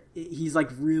 Where he's like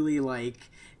really like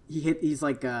he's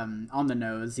like on the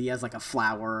nose. He has like a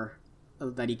flower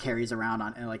that he carries around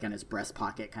on his breast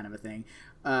pocket, kind of a thing.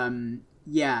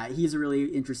 Yeah, he's a really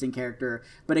interesting character.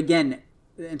 But again,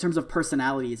 in terms of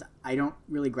personalities, I don't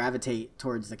really gravitate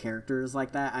towards the characters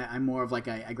like that. I'm more of like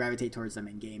I gravitate towards them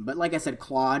in game. But like I said,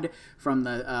 Claude from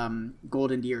the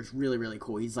Golden Deer is really, really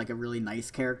cool. He's like a really nice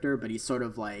character, but he's sort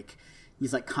of like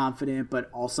he's like confident,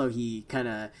 but also he's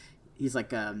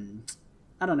like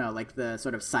I don't know, like the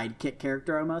sort of sidekick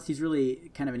character almost. He's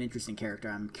really kind of an interesting character.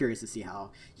 I'm curious to see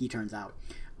how he turns out.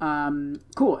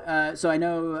 Cool. So I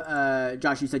know,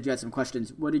 Josh, you said you had some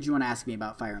questions. What did you want to ask me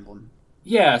about Fire Emblem?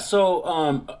 Yeah,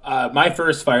 so my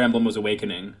first Fire Emblem was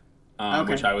Awakening,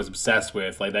 which I was obsessed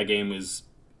with. Like, that game was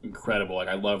incredible. Like,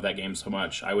 I love that game so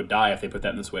much. I would die if they put that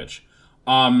in the Switch.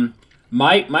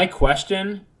 My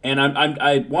question, and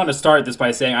I want to start this by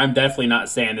saying I'm definitely not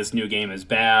saying this new game is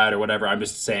bad or whatever. I'm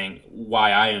just saying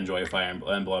why I enjoy Fire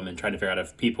Emblem and trying to figure out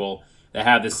if people that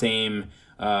have the same...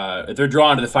 if they're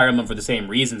drawn to the Fire Emblem for the same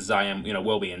reasons as I am,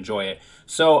 will we enjoy it?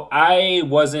 So I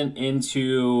wasn't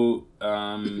into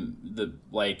the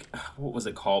what was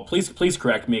it called? Please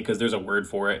correct me because there's a word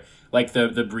for it. Like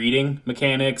the breeding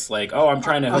mechanics. Like, oh, I'm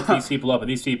trying to hook these people up with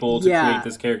these people to create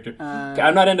this character.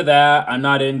 I'm not into that. I'm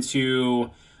not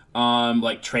into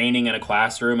like training in a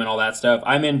classroom and all that stuff.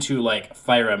 I'm into like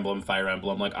Fire Emblem.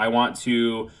 Like, I want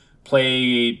to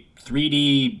play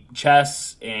 3D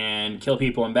chess and kill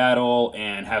people in battle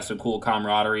and have some cool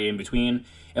camaraderie in between.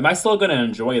 Am I still going to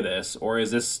enjoy this, or is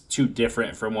this too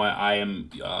different from what I am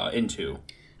into?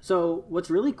 So what's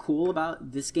really cool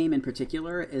about this game in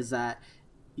particular is that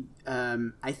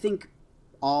I think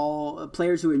all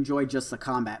players who enjoy just the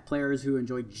combat, players who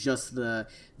enjoy just the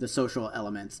social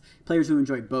elements, players who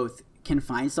enjoy both can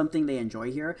find something they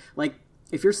enjoy here. Like,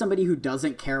 if you're somebody who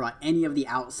doesn't care about any of the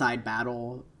outside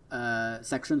battle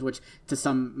sections, which to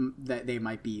some that they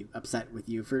might be upset with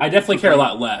you for. I definitely care a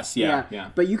lot less. Yeah.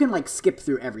 But you can like skip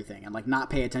through everything and like not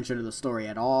pay attention to the story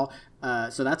at all.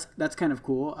 So that's kind of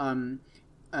cool. From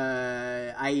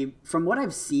what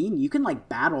I've seen, you can like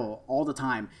battle all the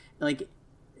time, like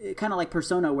kind of like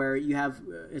Persona, where you have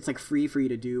it's like free for you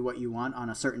to do what you want on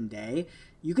a certain day.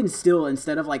 You can still,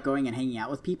 instead of like going and hanging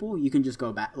out with people, you can just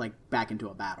go back into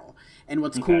a battle. And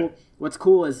what's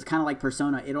cool is kind of like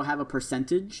Persona, it'll have a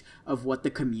percentage of what the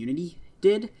community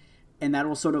did, and that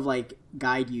will sort of like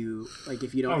guide you, like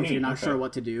if you're not sure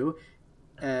what to do.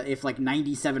 If like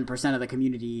 97% of the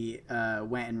community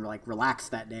went and like relaxed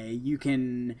that day, you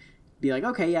can be like,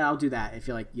 okay, yeah, I'll do that. If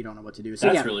you're like you don't know what to do. So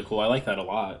that's really cool. I like that a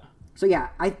lot. So yeah,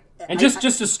 just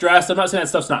to stress, I'm not saying that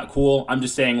stuff's not cool. I'm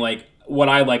just saying like what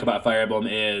I like about Fire Emblem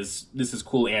is this is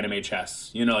cool anime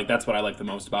chess. Like that's what I like the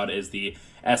most about it is the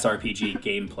SRPG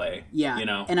gameplay.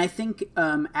 Yeah. And I think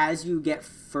as you get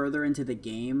further into the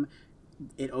game,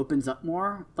 it opens up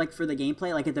more like for the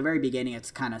gameplay. Like at the very beginning,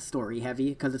 it's kind of story heavy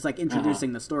because it's like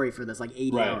introducing the story for this like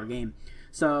 80-hour game.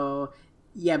 So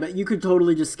yeah, but you could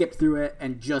totally just skip through it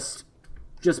and just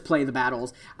just play the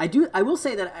battles. I will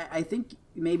say that I think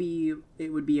maybe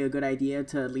it would be a good idea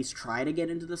to at least try to get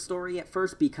into the story at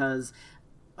first, because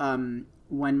when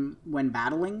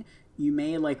battling, you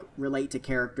may like relate to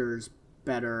characters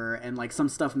better, and like some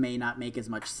stuff may not make as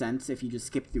much sense if you just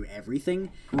skip through everything.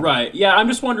 Right. Yeah, I'm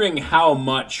just wondering how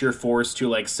much you're forced to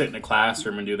like sit in a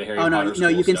classroom and do the Harry Potter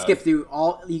school you can stuff. skip through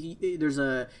all.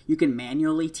 You can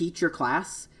manually teach your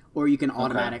class, or you can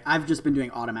automatic. I've just been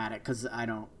doing automatic because I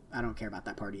don't care about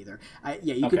that part either.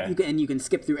 You can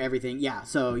skip through everything. Yeah,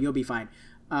 so you'll be fine.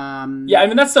 Yeah, I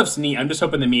mean, that stuff's neat. I'm just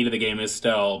hoping the meat of the game is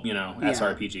still,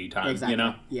 SRPG time, exactly.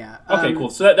 Yeah. Okay, cool.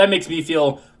 So that makes me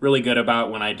feel really good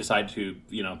about when I decide to,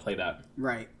 play that.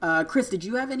 Right. Chris, did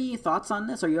you have any thoughts on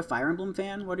this? Are you a Fire Emblem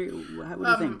fan? What do you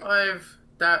think?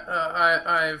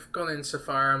 I've gone into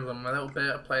Fire Emblem a little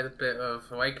bit. I played a bit of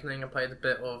Awakening. I played a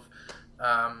bit of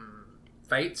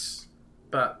Fates.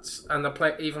 And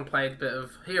I even played a bit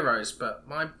of Heroes. But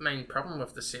my main problem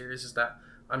with the series is that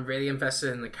I'm really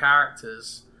invested in the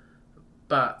characters,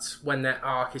 but when their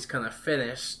arc is kind of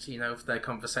finished, with their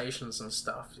conversations and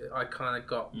stuff, I kind of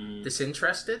got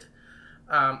disinterested.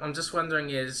 I'm just wondering,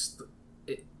 is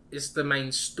the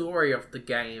main story of the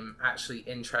game actually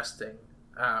interesting?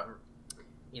 Does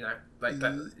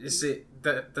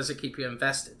it keep you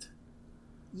invested?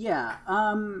 Yeah.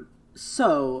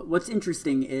 So what's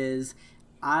interesting is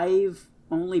I've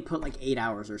only put like 8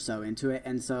 hours or so into it,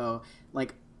 and so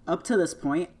like, up to this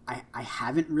point, I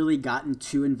haven't really gotten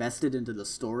too invested into the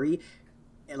story,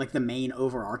 like the main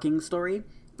overarching story,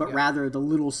 but rather the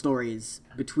little stories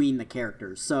between the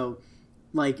characters. So,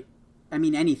 like, I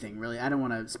mean, anything, really. I don't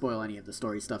want to spoil any of the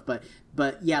story stuff, but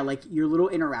yeah, like, your little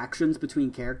interactions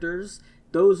between characters,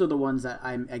 those are the ones that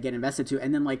I get invested to.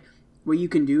 And then, like, what you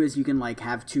can do is you can, like,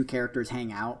 have two characters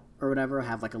hang out or whatever,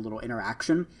 have, like, a little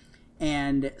interaction.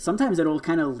 And sometimes it'll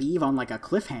kind of leave on, like, a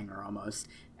cliffhanger almost.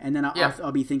 And then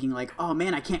I'll be thinking like, oh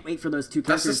man, I can't wait for those two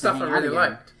characters to hang out again. That's the stuff I really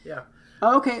liked. Yeah.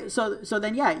 Oh, okay, so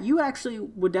then you actually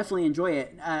would definitely enjoy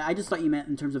it. I just thought you meant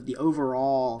in terms of the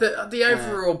overall. The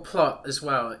overall plot as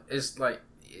well is like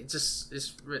it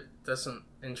doesn't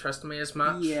interest me as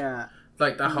much. Yeah.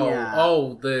 Like the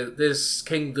whole this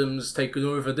kingdom's taken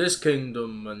over this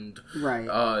kingdom, and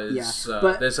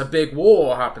there's a big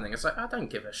war happening. It's like, I don't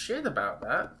give a shit about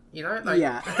that.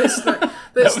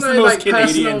 There's no like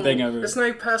Canadian thing ever. There's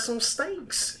no personal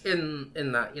stakes in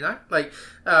that. Like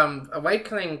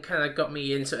Awakening kind of got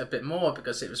me into it a bit more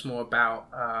because it was more about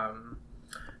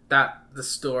the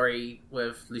story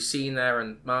with Lucina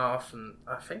and Marth, and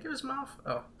I think it was Marth.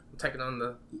 Oh. Taking on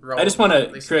the role. I just want to,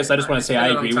 Chris, say I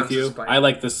agree with you. I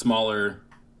like the smaller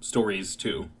stories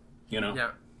too,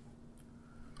 Yeah.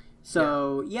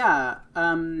 So,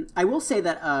 I will say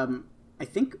that I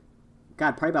think,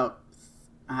 probably about,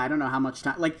 I don't know how much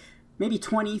time, like maybe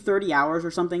 20, 30 hours or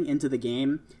something into the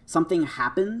game, something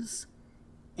happens,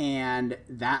 and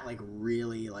that like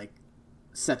really like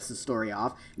sets the story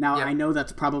off. Now, I know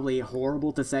that's probably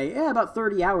horrible to say, about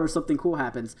 30 hours something cool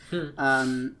happens.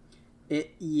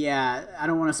 I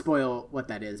don't want to spoil what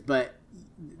that is, but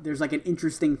there's like an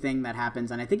interesting thing that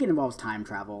happens, and I think it involves time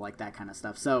travel, like that kind of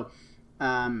stuff. So,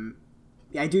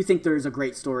 I do think there's a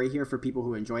great story here for people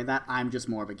who enjoy that. I'm just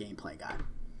more of a gameplay guy.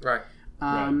 Right.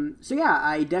 So yeah,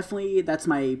 I definitely that's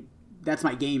my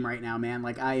game right now, man.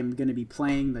 Like I am going to be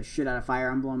playing the shit out of Fire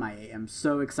Emblem. I am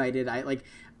so excited.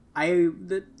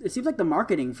 It seems like the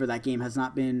marketing for that game has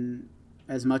not been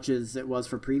as much as it was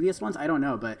for previous ones. I don't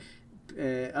know, but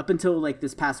up until like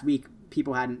this past week,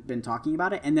 people hadn't been talking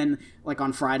about it, and then like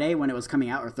on Friday when it was coming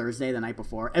out, or Thursday the night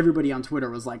before, everybody on Twitter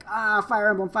was like, Fire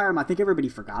Emblem. I think everybody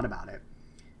forgot about it.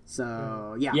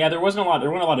 So yeah, there weren't a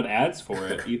lot of ads for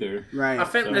it either. Right. I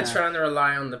think they're trying to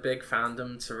rely on the big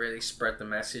fandom to really spread the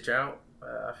message out.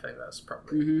 I think that's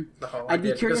probably the whole idea. I'd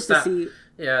be curious to see.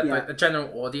 Like the general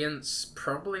audience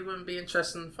probably wouldn't be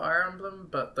interested in Fire Emblem,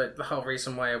 but the whole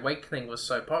reason why Awakening was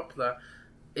so popular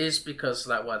is because of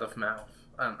that word of mouth.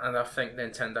 And I think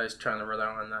Nintendo's trying to rely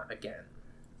on that again.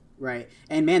 Right.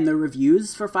 And man, the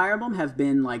reviews for Fire Emblem have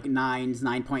been like 9s,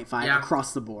 9.5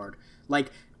 across the board.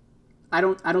 Like, I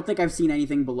don't think I've seen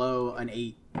anything below an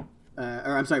 8.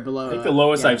 Below. I think the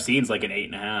lowest I've seen is like an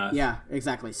 8.5. Yeah,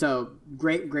 exactly. So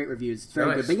great reviews. It's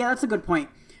very good. But yeah, that's a good point.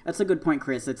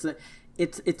 Chris. It's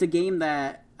a game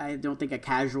that I don't think a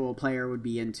casual player would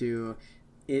be into.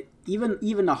 It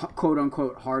even a quote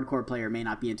unquote hardcore player may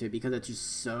not be into it because it's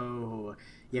just so,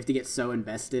 you have to get so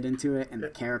invested into it, and the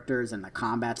characters and the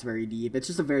combat's very deep. It's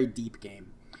just a very deep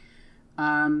game.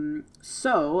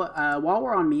 So while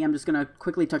we're on me, I'm just gonna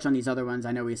quickly touch on these other ones.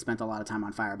 I know we spent a lot of time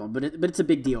on Fire Emblem, but it's a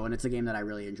big deal, and it's a game that I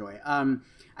really enjoy.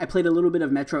 I played a little bit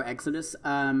of Metro Exodus.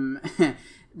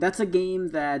 that's a game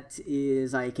that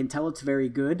is, I can tell it's very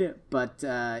good, but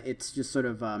it's just sort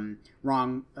of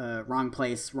wrong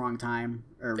place, wrong time,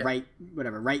 or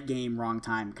right game, wrong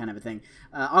time kind of a thing.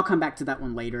 I'll come back to that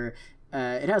one later.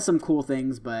 It has some cool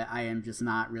things, but I am just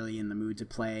not really in the mood to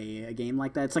play a game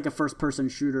like that. It's like a first-person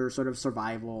shooter, sort of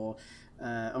survival.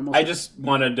 Almost. I just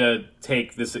wanted to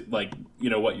take this, like,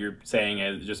 what you're saying,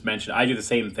 as just mentioned. I do the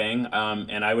same thing,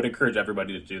 and I would encourage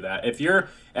everybody to do that. If you're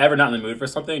ever not in the mood for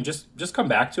something, just come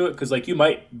back to it, because like you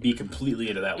might be completely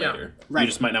into that later. Right. You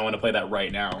just might not want to play that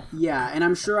right now. Yeah, and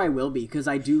I'm sure I will be, because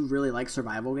I do really like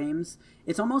survival games.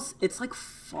 It's like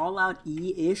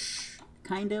Fallout-y-ish,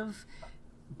 kind of,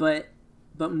 but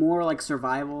more like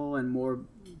survival and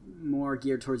more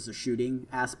geared towards the shooting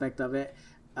aspect of it.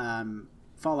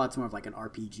 Fallout's more of like an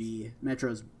RPG.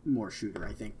 Metro's more shooter,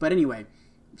 I think. But anyway,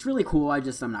 it's really cool.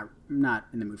 I'm not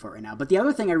in the mood for it right now. But the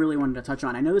other thing I really wanted to touch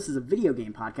on, I know this is a video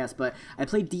game podcast, but I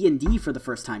played D&D for the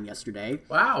first time yesterday.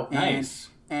 Wow, nice.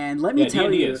 And let me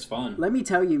tell D&D you, is fun. Let me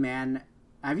tell you, man.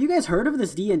 Have you guys heard of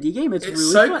this D&D game? It's really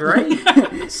so fun. Great.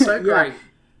 It's so great.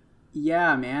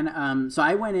 Yeah, man. So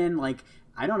I went in like,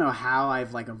 I don't know how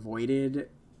I've like avoided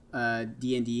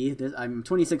D&D. I'm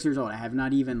 26 years old. I have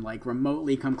not even like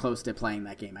remotely come close to playing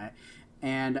that game.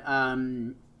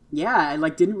 I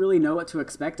like didn't really know what to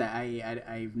expect.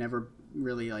 I've never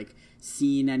really like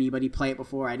seen anybody play it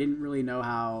before. I didn't really know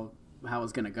how it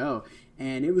was gonna go,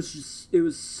 and it was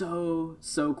so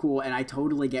cool. And I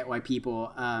totally get why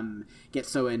people get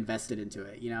so invested into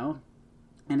it.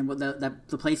 And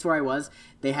the place where I was,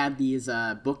 they had these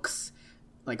books,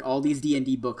 like all these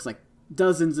D&D books, like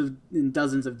dozens and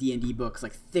dozens of D&D books,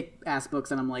 like thick ass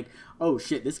books, and I'm like, oh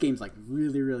shit, this game's like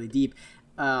really, really deep.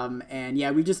 And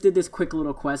yeah, we just did this quick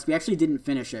little quest. We actually didn't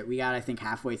finish it. We got, I think,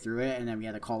 halfway through it, and then we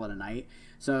had to call it a night.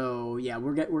 So yeah,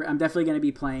 I'm definitely going to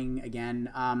be playing again.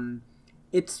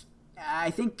 I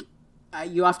think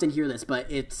you often hear this, but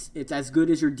it's as good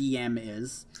as your DM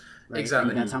is. Right?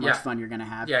 Exactly. And that's how much fun you're going to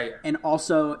have. Yeah. And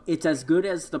also, it's as good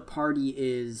as the party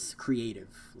is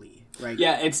creatively. Right.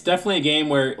 Yeah, it's definitely a game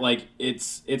where like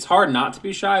it's hard not to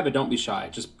be shy, but don't be shy.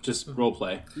 Just role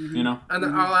play, And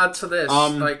I'll add to this,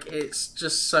 like it's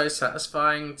just so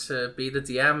satisfying to be the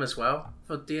DM as well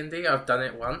for D&D. I've done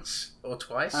it once or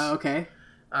twice. Oh, okay.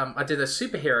 I did a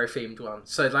superhero themed one,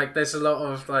 so like there's a lot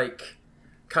of like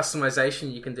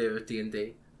customization you can do with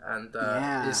D&D, and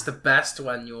it's the best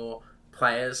when your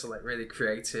players are like really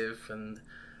creative and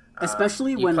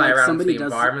especially you when play like around somebody with the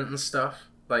does environment and stuff.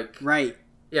 Like right.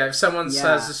 Yeah, if someone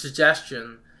says a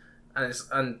suggestion, and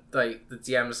like the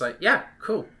DM is like, "Yeah,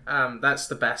 cool, that's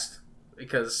the best,"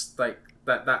 because like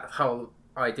that whole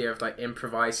idea of like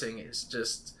improvising is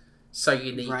just so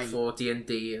unique for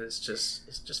D&D, and it's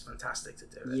just fantastic to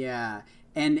do it. Yeah,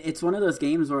 and it's one of those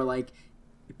games where like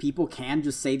people can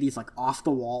just say these like off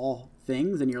the wall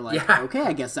things, and you're like, okay,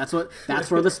 I guess that's where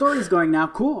the story's going now.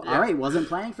 Cool. All right, wasn't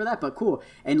planning for that, but cool.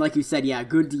 And like you said,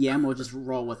 good DM will just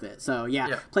roll with it. So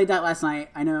played that last night.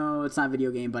 I know it's not a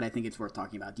video game, but I think it's worth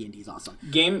talking about. D&D is awesome.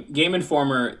 Game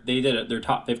Informer, they did their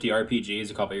top 50 RPGs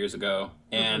a couple years ago,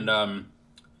 and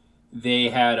they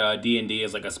had D&D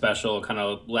as like a special kind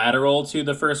of lateral to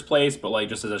the first place, but like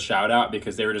just as a shout out,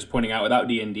 because they were just pointing out without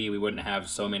D&D we wouldn't have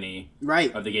so many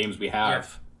of the games we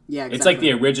have. Yeah, exactly. It's like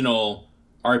the original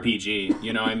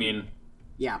RPG, I mean,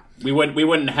 we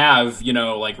wouldn't have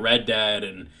like Red Dead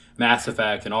and Mass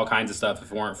Effect and all kinds of stuff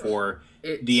if it weren't for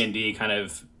D&D kind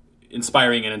of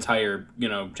inspiring an entire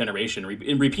generation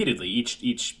repeatedly.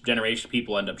 Each generation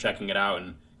people end up checking it out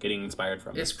and getting inspired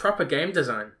from it. It's proper game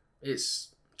design.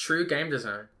 It's true game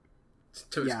design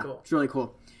to its core. It's really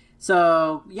cool.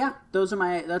 So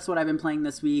that's what I've been playing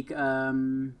this week.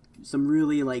 Some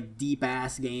really like deep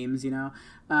ass games,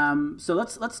 So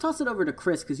let's toss it over to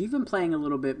Chris, because you've been playing a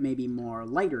little bit maybe more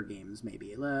lighter games.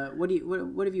 Maybe what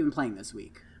have you been playing this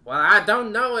week? Well, I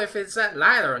don't know if it's that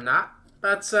lighter or not,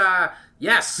 but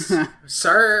yes,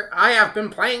 sir, I have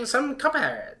been playing some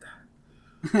Cuphead.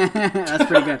 That's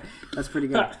pretty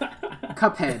good.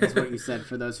 Cuphead is what you said,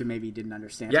 for those who maybe didn't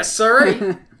understand. Yes,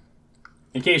 sir.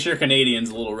 In case your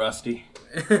Canadian's a little rusty.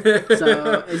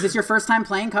 So, is this your first time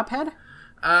playing Cuphead?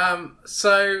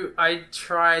 So I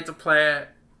tried to play it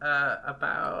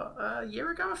about a year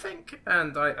ago, I think,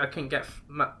 and I couldn't get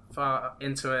far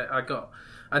into it. I got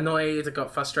annoyed, I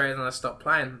got frustrated, and I stopped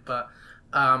playing. But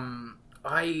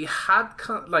I had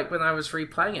like when I was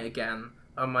replaying it again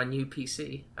on my new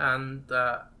PC, and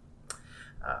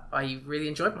I really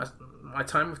enjoyed my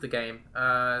time with the game.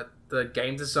 The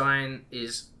game design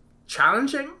is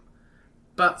challenging,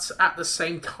 but at the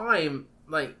same time,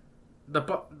 like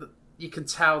you can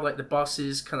tell like the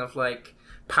bosses kind of like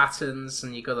patterns,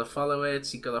 and you got to follow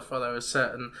it. You got to follow a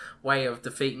certain way of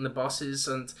defeating the bosses,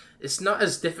 and it's not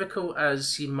as difficult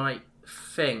as you might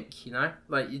think. You know,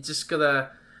 like you just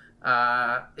gotta.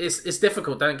 It's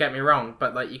difficult. Don't get me wrong,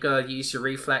 but like you gotta use your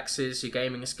reflexes, your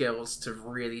gaming skills to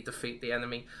really defeat the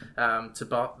enemy,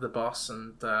 the boss,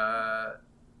 and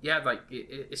like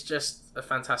it's just a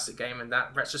fantastic game in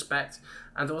that retrospect.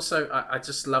 And also, I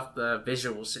just love the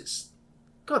visuals. It's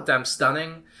goddamn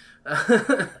stunning.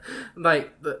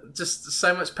 Like just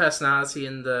so much personality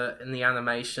in the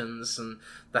animations and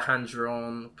the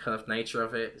hand-drawn kind of nature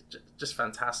of it. Just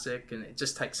fantastic, and it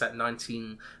just takes that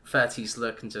 1930s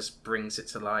look and just brings it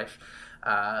to life.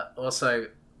 Also,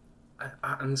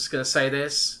 I'm just going to say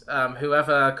this,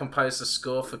 whoever composed the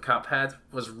score for Cuphead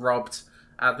was robbed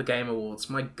at the Game Awards.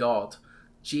 My god.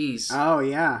 Jeez. Oh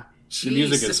yeah. Jeez, the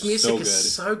music this music so good.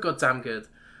 is so goddamn good.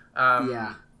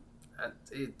 Yeah.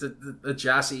 The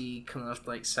jazzy kind of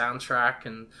like soundtrack,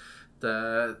 and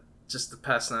the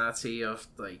personality of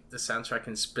like the soundtrack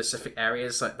in specific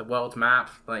areas, like the world map,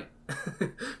 like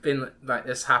being like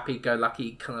this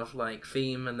happy-go-lucky kind of like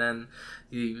theme, and then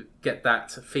you get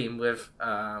that theme with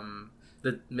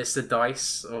the Mr.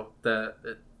 Dice, or the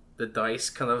Dice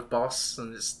kind of boss,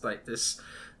 and it's like this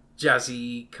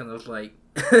jazzy kind of like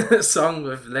song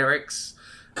with lyrics.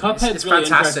 Cuphead's it's really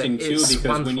fantastic. interesting too, It's because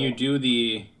wonderful.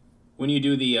 when you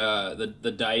do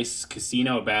the dice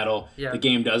casino battle, Yeah. the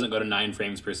game doesn't go to 9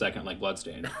 frames per second like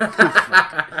Bloodstained. All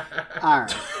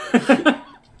right.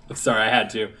 Sorry, I had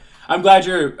to. I'm glad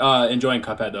you're enjoying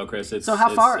Cuphead though, Chris. So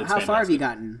how far it's have you fantastic.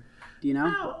 gotten? Do you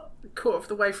know? Oh, quarter of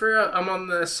the way through. I'm on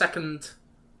the second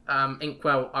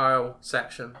Inkwell Isle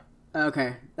section.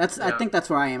 Okay, I think that's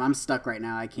where I am. I'm stuck right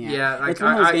now. I can't. Yeah, like, it's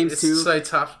one of those games it's too. so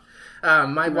tough.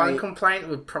 My one Right. complaint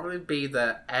would probably be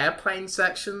the airplane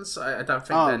sections. I don't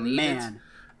think Oh they're needed.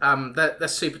 man. They're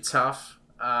super tough,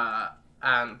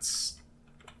 and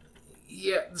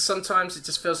yeah, sometimes it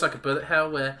just feels like a bullet hell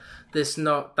where there's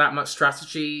not that much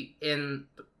strategy in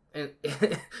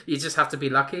you just have to be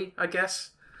lucky, I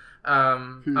guess. I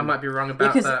might be wrong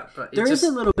about Because that, but there is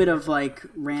a little bit of like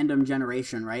random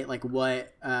generation, right? Like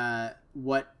what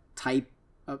type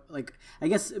of, like, I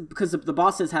guess because the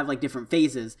bosses have like different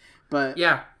phases, but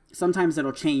yeah. sometimes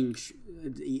it'll change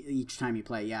each time you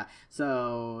play. Yeah.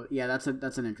 So yeah, that's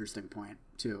an interesting point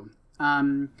too.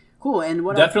 Cool. And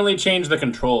what Definitely change the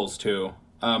controls too.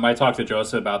 I talked to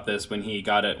Joseph about this when he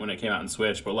got it when it came out in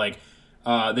Switch, but like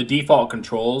the default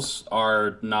controls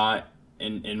are not,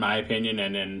 in my opinion,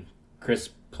 and in Chris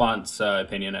Plant's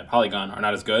opinion at Polygon, are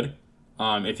not as good.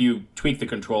 If you tweak the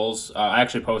controls, I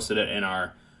actually posted it in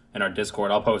our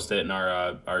Discord. I'll post it in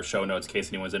our show notes in case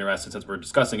anyone's interested, since we're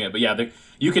discussing it. But yeah,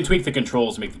 you can tweak the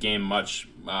controls to make the game much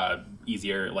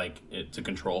easier, to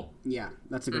control. Yeah,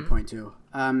 that's a good point too.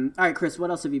 All right, Chris, what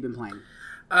else have you been playing?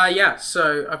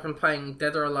 So I've been playing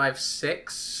Dead or Alive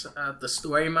 6, the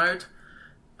story mode.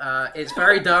 It's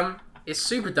very dumb. It's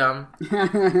super dumb.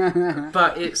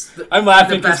 But it's I'm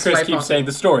laughing the best because Chris way keeps possible. saying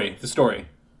the story.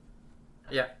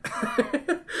 Yeah.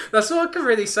 That's all I can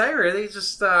really say, really.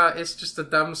 Just it's just a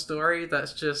dumb story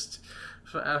that's just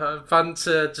fun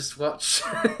to just watch.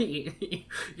 You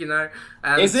know?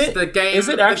 And Is it the game? Is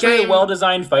it actually a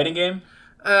well-designed fighting game?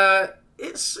 I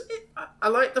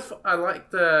like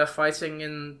the fighting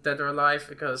in Dead or Alive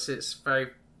because it's very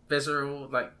visceral,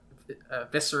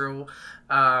 visceral.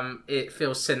 It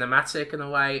feels cinematic in a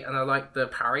way, and I like the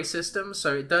parry system.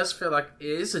 So it does feel like it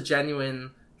is a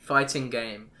genuine fighting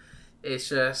game. It's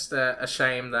just a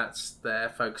shame that they're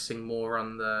focusing more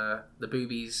on the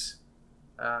boobies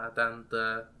than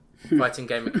the fighting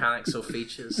game mechanics or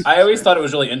features. I always thought it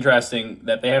was really interesting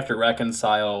that they have to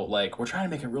reconcile, we're trying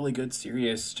to make a really good,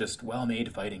 serious, just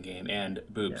well-made fighting game and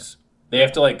boobs. Yeah. They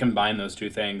have to, combine those two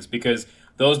things because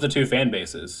those are the two fan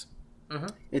bases. Mm-hmm.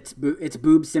 It's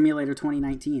Boob Simulator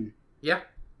 2019. Yeah.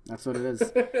 That's what it is.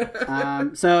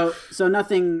 So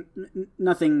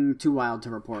nothing too wild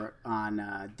to report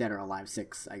on Dead or Alive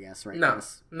 6, I guess, right? No,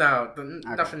 Chris?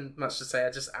 nothing much to say. I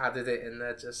just added it in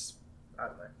there, I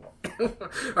don't know.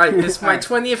 Right, it's my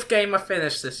 20th game I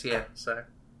finished this year, so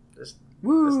just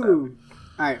woo!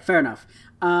 Alright, fair enough.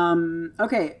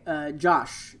 Okay,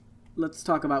 Josh, let's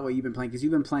talk about what you've been playing, because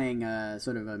you've been playing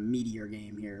sort of a meteor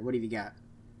game here. What have you got?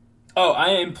 Oh, I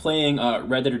am playing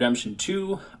Red Dead Redemption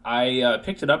 2. I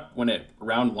picked it up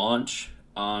around launch,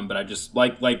 but I just,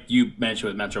 like you mentioned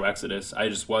with Metro Exodus, I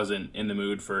just wasn't in the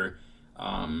mood for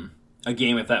a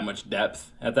game with that much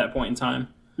depth at that point in time.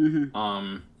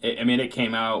 Mm-hmm. It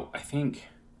came out, I think,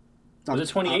 was it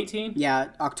 2018? Yeah,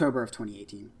 October of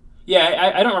 2018.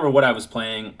 Yeah, I don't remember what I was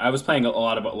playing. I was playing a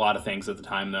lot of things at the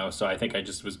time, though, so I think I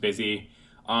just was busy.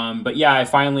 But yeah, I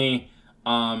finally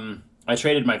I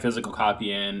traded my physical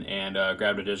copy in and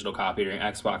grabbed a digital copy during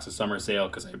Xbox's summer sale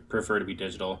because I prefer to be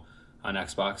digital on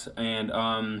Xbox. And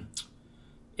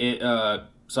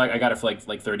so I got it for like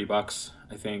 $30,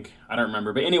 I think. I don't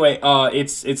remember, but anyway,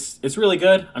 it's really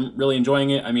good. I'm really enjoying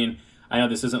it. I mean, I know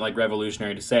this isn't like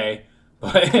revolutionary to say,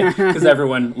 but because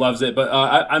everyone loves it, but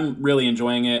I'm really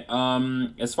enjoying it.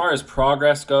 As far as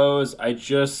progress goes, I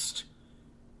just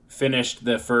finished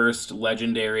the first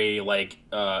legendary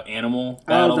animal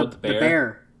battle with the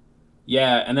bear.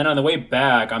 Yeah, and then on the way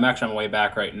back, I'm actually on my way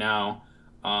back right now.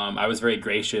 I was very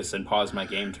gracious and paused my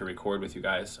game to record with you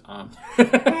guys. No,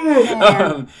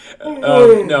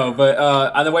 but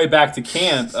on the way back to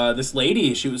camp, this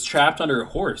lady, she was trapped under a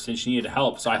horse and she needed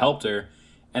help, so I helped her.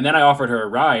 And then I offered her a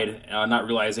ride, not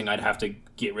realizing I'd have to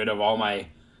get rid of all my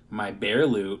bear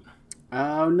loot.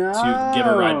 Oh, no. To give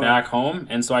her a ride back home.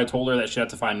 And so I told her that she'd have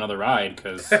to find another ride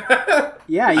because...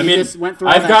 Yeah, just went through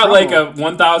all I've got trouble. like a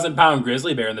 1,000-pound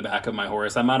grizzly bear in the back of my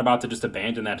horse. I'm not about to just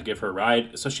abandon that to give her a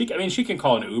ride. So she can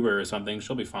call an Uber or something.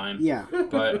 She'll be fine. Yeah.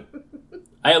 But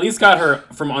I at least got her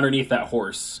from underneath that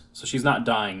horse. So she's not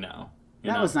dying now.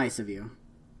 That was nice of you.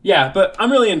 Yeah, but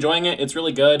I'm really enjoying it. It's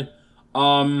really good.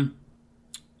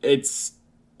 It's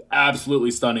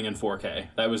absolutely stunning in 4K.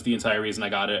 That was the entire reason I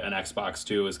got it an Xbox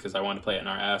too, is because I wanted to play it in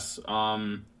RS.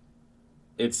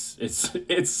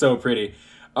 It's so pretty.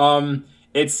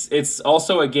 It's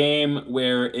also a game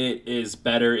where it is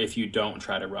better if you don't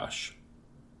try to rush.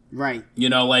 Right.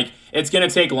 It's gonna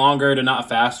take longer to not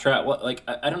fast travel.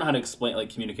 I don't know how to explain,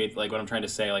 communicate, what I'm trying to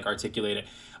say, articulate it.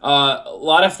 A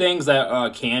lot of things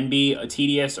that can be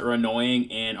tedious or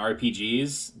annoying in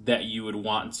RPGs that you would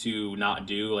want to not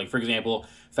do. Like, for example,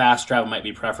 fast travel might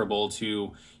be preferable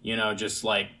to, just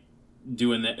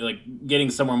doing that, getting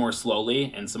somewhere more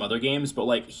slowly in some other games.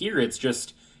 But here, it's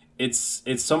just, it's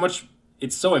so much,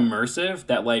 it's so immersive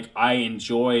that I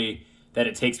enjoy that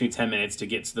it takes me 10 minutes to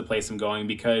get to the place I'm going,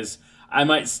 because I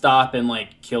might stop and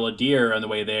kill a deer on the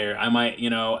way there. I might,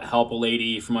 help a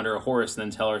lady from under a horse and then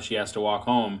tell her she has to walk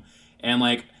home. And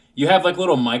you have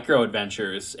little micro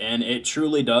adventures, and it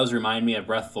truly does remind me of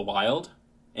Breath of the Wild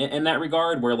in that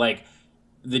regard, where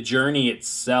the journey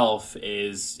itself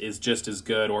is just as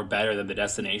good or better than the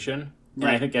destination. Right.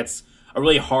 And I think that's a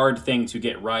really hard thing to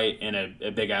get right in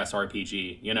a big ass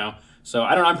RPG, So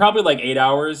I don't know, I'm probably 8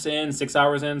 hours in, 6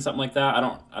 hours in, something like that. I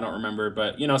don't remember,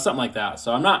 but something like that.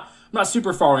 So I'm not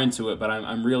super far into it, but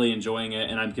I'm really enjoying it,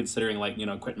 and I'm considering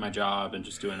quitting my job and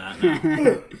just doing that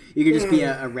now. You could just be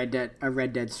a Red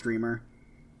Dead streamer.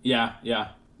 Yeah.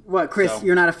 What, Chris,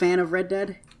 You're not a fan of Red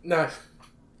Dead? No.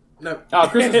 Oh,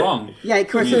 Chris is wrong. Yeah,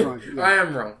 Chris is wrong. Yeah. I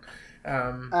am wrong.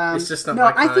 It's just not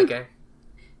my kind of game.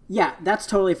 Yeah, that's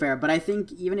totally fair, but I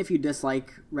think even if you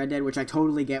dislike Red Dead, which I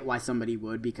totally get why somebody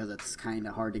would, because it's kind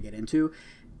of hard to get into,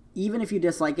 even if you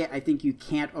dislike it, I think you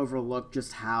can't overlook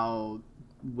just how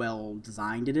well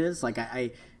designed it is.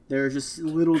 There are just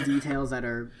little details that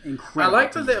are incredible. I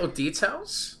like the little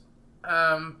details,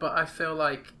 but I feel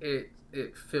like it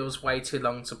feels way too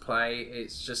long to play.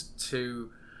 It's just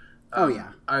too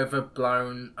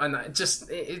overblown, and it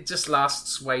just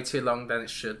lasts way too long than it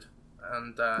should.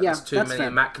 And there's too many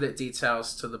immaculate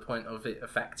details to the point of it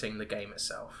affecting the game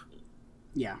itself.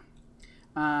 Yeah.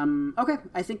 Okay,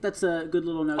 I think that's a good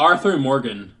little note. Arthur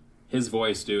Morgan, his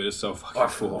voice, dude, is so fucking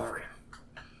Arthur cool. Morgan.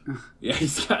 Yeah,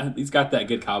 he's got that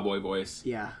good cowboy voice.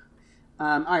 Yeah.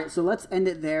 All right, so let's end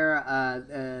it there.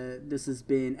 This has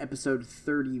been episode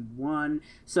 31.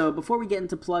 So before we get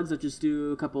into plugs, let's just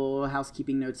do a couple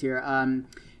housekeeping notes here.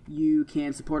 You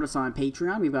can support us on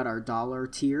Patreon. We've got our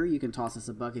 $1 tier. You can toss us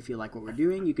a buck if you like what we're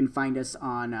doing. You can find us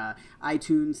on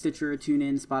iTunes, Stitcher,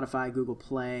 TuneIn, Spotify, Google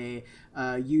Play,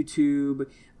 YouTube.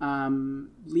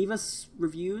 Leave us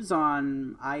reviews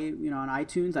on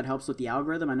iTunes. That helps with the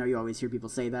algorithm. I know you always hear people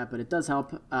say that, but it does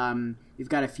help. We've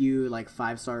got a few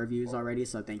 5-star reviews already,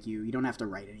 so thank you. You don't have to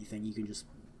write anything. You can just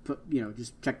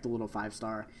just check the little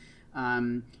 5-star.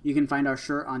 You can find our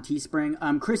shirt on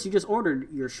Teespring. Chris, you just ordered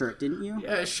your shirt, didn't you?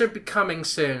 Yeah, it should be coming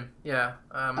soon. Yeah,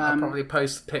 I'll probably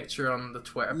post a picture on the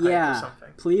Twitter page or something.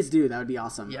 Please do. That would be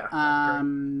awesome. Yeah.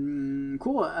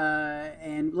 Cool.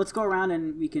 And let's go around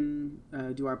and we can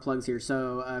do our plugs here.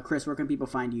 So, Chris, where can people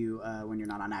find you when you're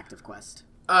not on Active Quest?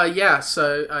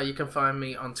 So you can find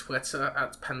me on Twitter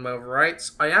at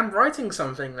PenwellWrites. I am writing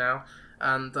something now,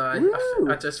 and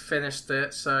I just finished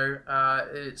it. So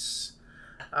it's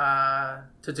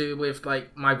to do with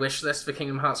my wish list for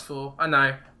Kingdom Hearts 4. I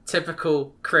know,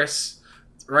 typical Chris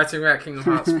writing about Kingdom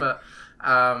Hearts, but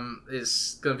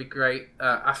it's going to be great.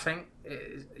 I think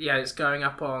it's going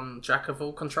up on Jack of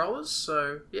All controllers.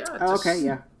 So I just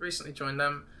recently joined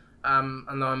them,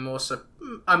 and I'm also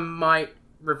I might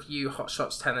review Hot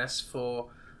Shots Tennis for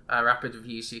Rapid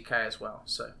Reviews UK as well.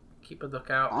 So keep a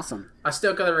lookout. Awesome. I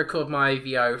still got to record my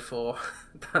VO for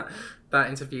that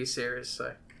interview series.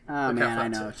 So oh man, I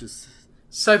know. It's just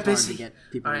so hard busy. to get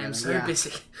people I am so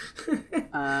busy.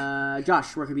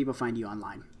 Josh, where can people find you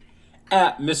online?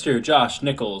 At Mr. Josh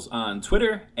Nichols on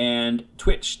Twitter and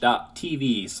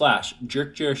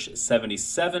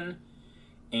twitch.tv/jerkjersh77.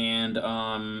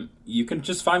 And you can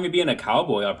just find me being a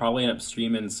cowboy. I'll probably end up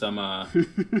streaming some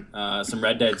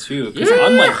Red Dead 2. Because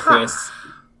unlike Chris,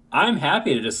 I'm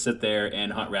happy to just sit there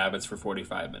and hunt rabbits for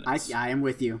 45 minutes. I am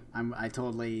with you. I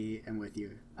totally am with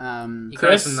you.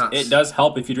 Chris, it does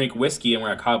help if you drink whiskey and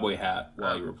wear a cowboy hat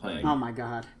while you were playing. Oh my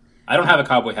god. I don't have a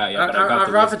cowboy hat yet, but I'd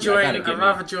rather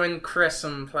join Chris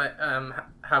and play,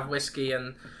 have whiskey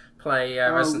and play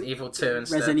Resident Evil 2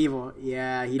 instead. Resident Evil,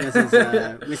 yeah, he does his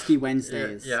Whiskey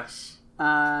Wednesdays. Yes.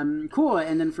 Cool.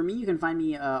 And then for me, you can find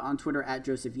me on Twitter at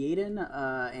Joseph Yaden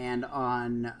and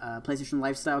on PlayStation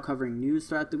Lifestyle, covering news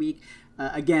throughout the week.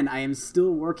 Again, I am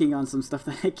still working on some stuff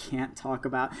that I can't talk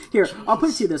about. Here, I'll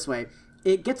put it to you this way.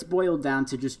 It gets boiled down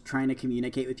to just trying to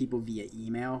communicate with people via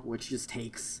email, which just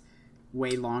takes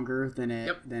way longer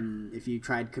than if you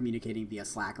tried communicating via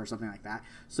Slack or something like that.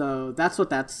 So that's what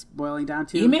that's boiling down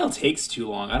to. Email takes too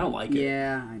long. I don't like it.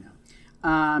 Yeah, I know.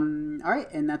 All right,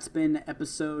 and that's been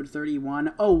episode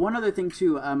 31. Oh, one other thing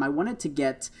too. I wanted to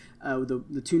get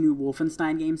the two new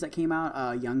Wolfenstein games that came out,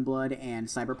 Youngblood and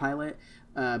Cyberpilot,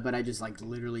 but I just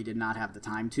literally did not have the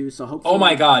time to. So hopefully. Oh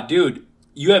my god, dude.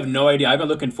 You have no idea. I've been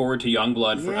looking forward to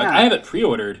Youngblood. I have it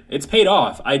pre-ordered. It's paid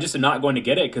off. I just am not going to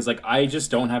get it because I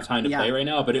just don't have time to play right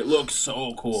now, but it looks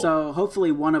so cool. So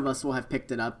hopefully one of us will have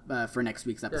picked it up for next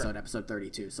week's episode, episode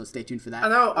 32. So stay tuned for that.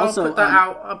 And I'll put that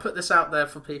out. I'll put this out there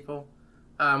for people.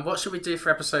 What should we do for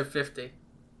episode 50?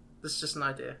 This is just an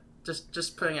idea.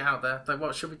 Just putting it out there.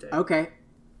 What should we do? Okay.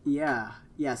 Yeah.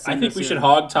 Yes. I think we should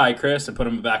hog tie Chris and put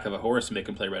him in the back of a horse and make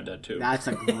him play Red Dead 2. That's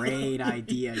a great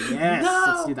idea. Yes.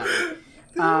 Let's do that.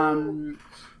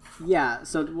 Yeah,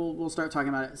 so we'll start talking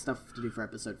about stuff to do for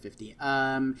episode 50.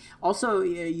 Also,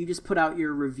 you just put out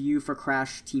your review for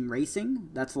Crash Team Racing.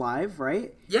 That's live,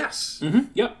 right? Yes.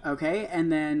 Mm-hmm. Yep. Okay,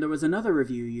 and then there was another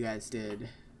review you guys did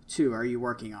too. Are you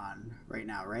working on right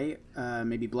now? Right?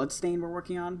 Maybe Bloodstained we're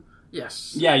working on.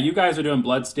 Yes. Yeah, you guys are doing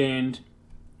Bloodstained.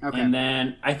 Okay. And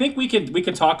then I think we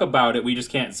can talk about it. We just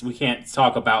can't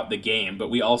talk about the game, but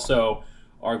we also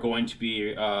are going to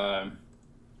be.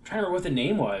 I'm trying to remember what the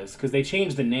name was because they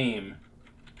changed the name.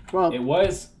 Well, it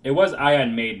was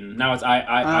Ion Maiden. Now it's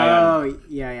Ion.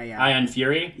 Ion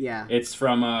Fury. Yeah. It's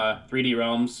from 3D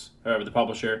Realms, or the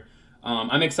publisher.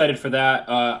 I'm excited for that.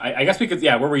 I guess because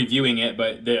we're reviewing it,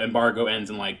 but the embargo ends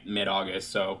in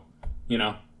mid-August, so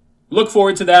look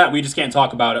forward to that. We just can't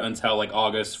talk about it until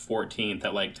August 14th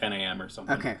at 10 a.m. or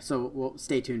something. Okay, so we'll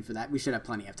stay tuned for that. We should have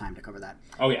plenty of time to cover that.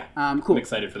 Oh, yeah. Cool. I'm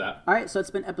excited for that. All right, so it's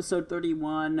been episode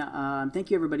 31. Thank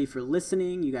you, everybody, for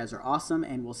listening. You guys are awesome,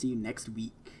 and we'll see you next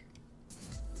week.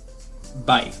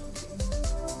 Bye.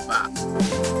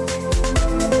 Bye.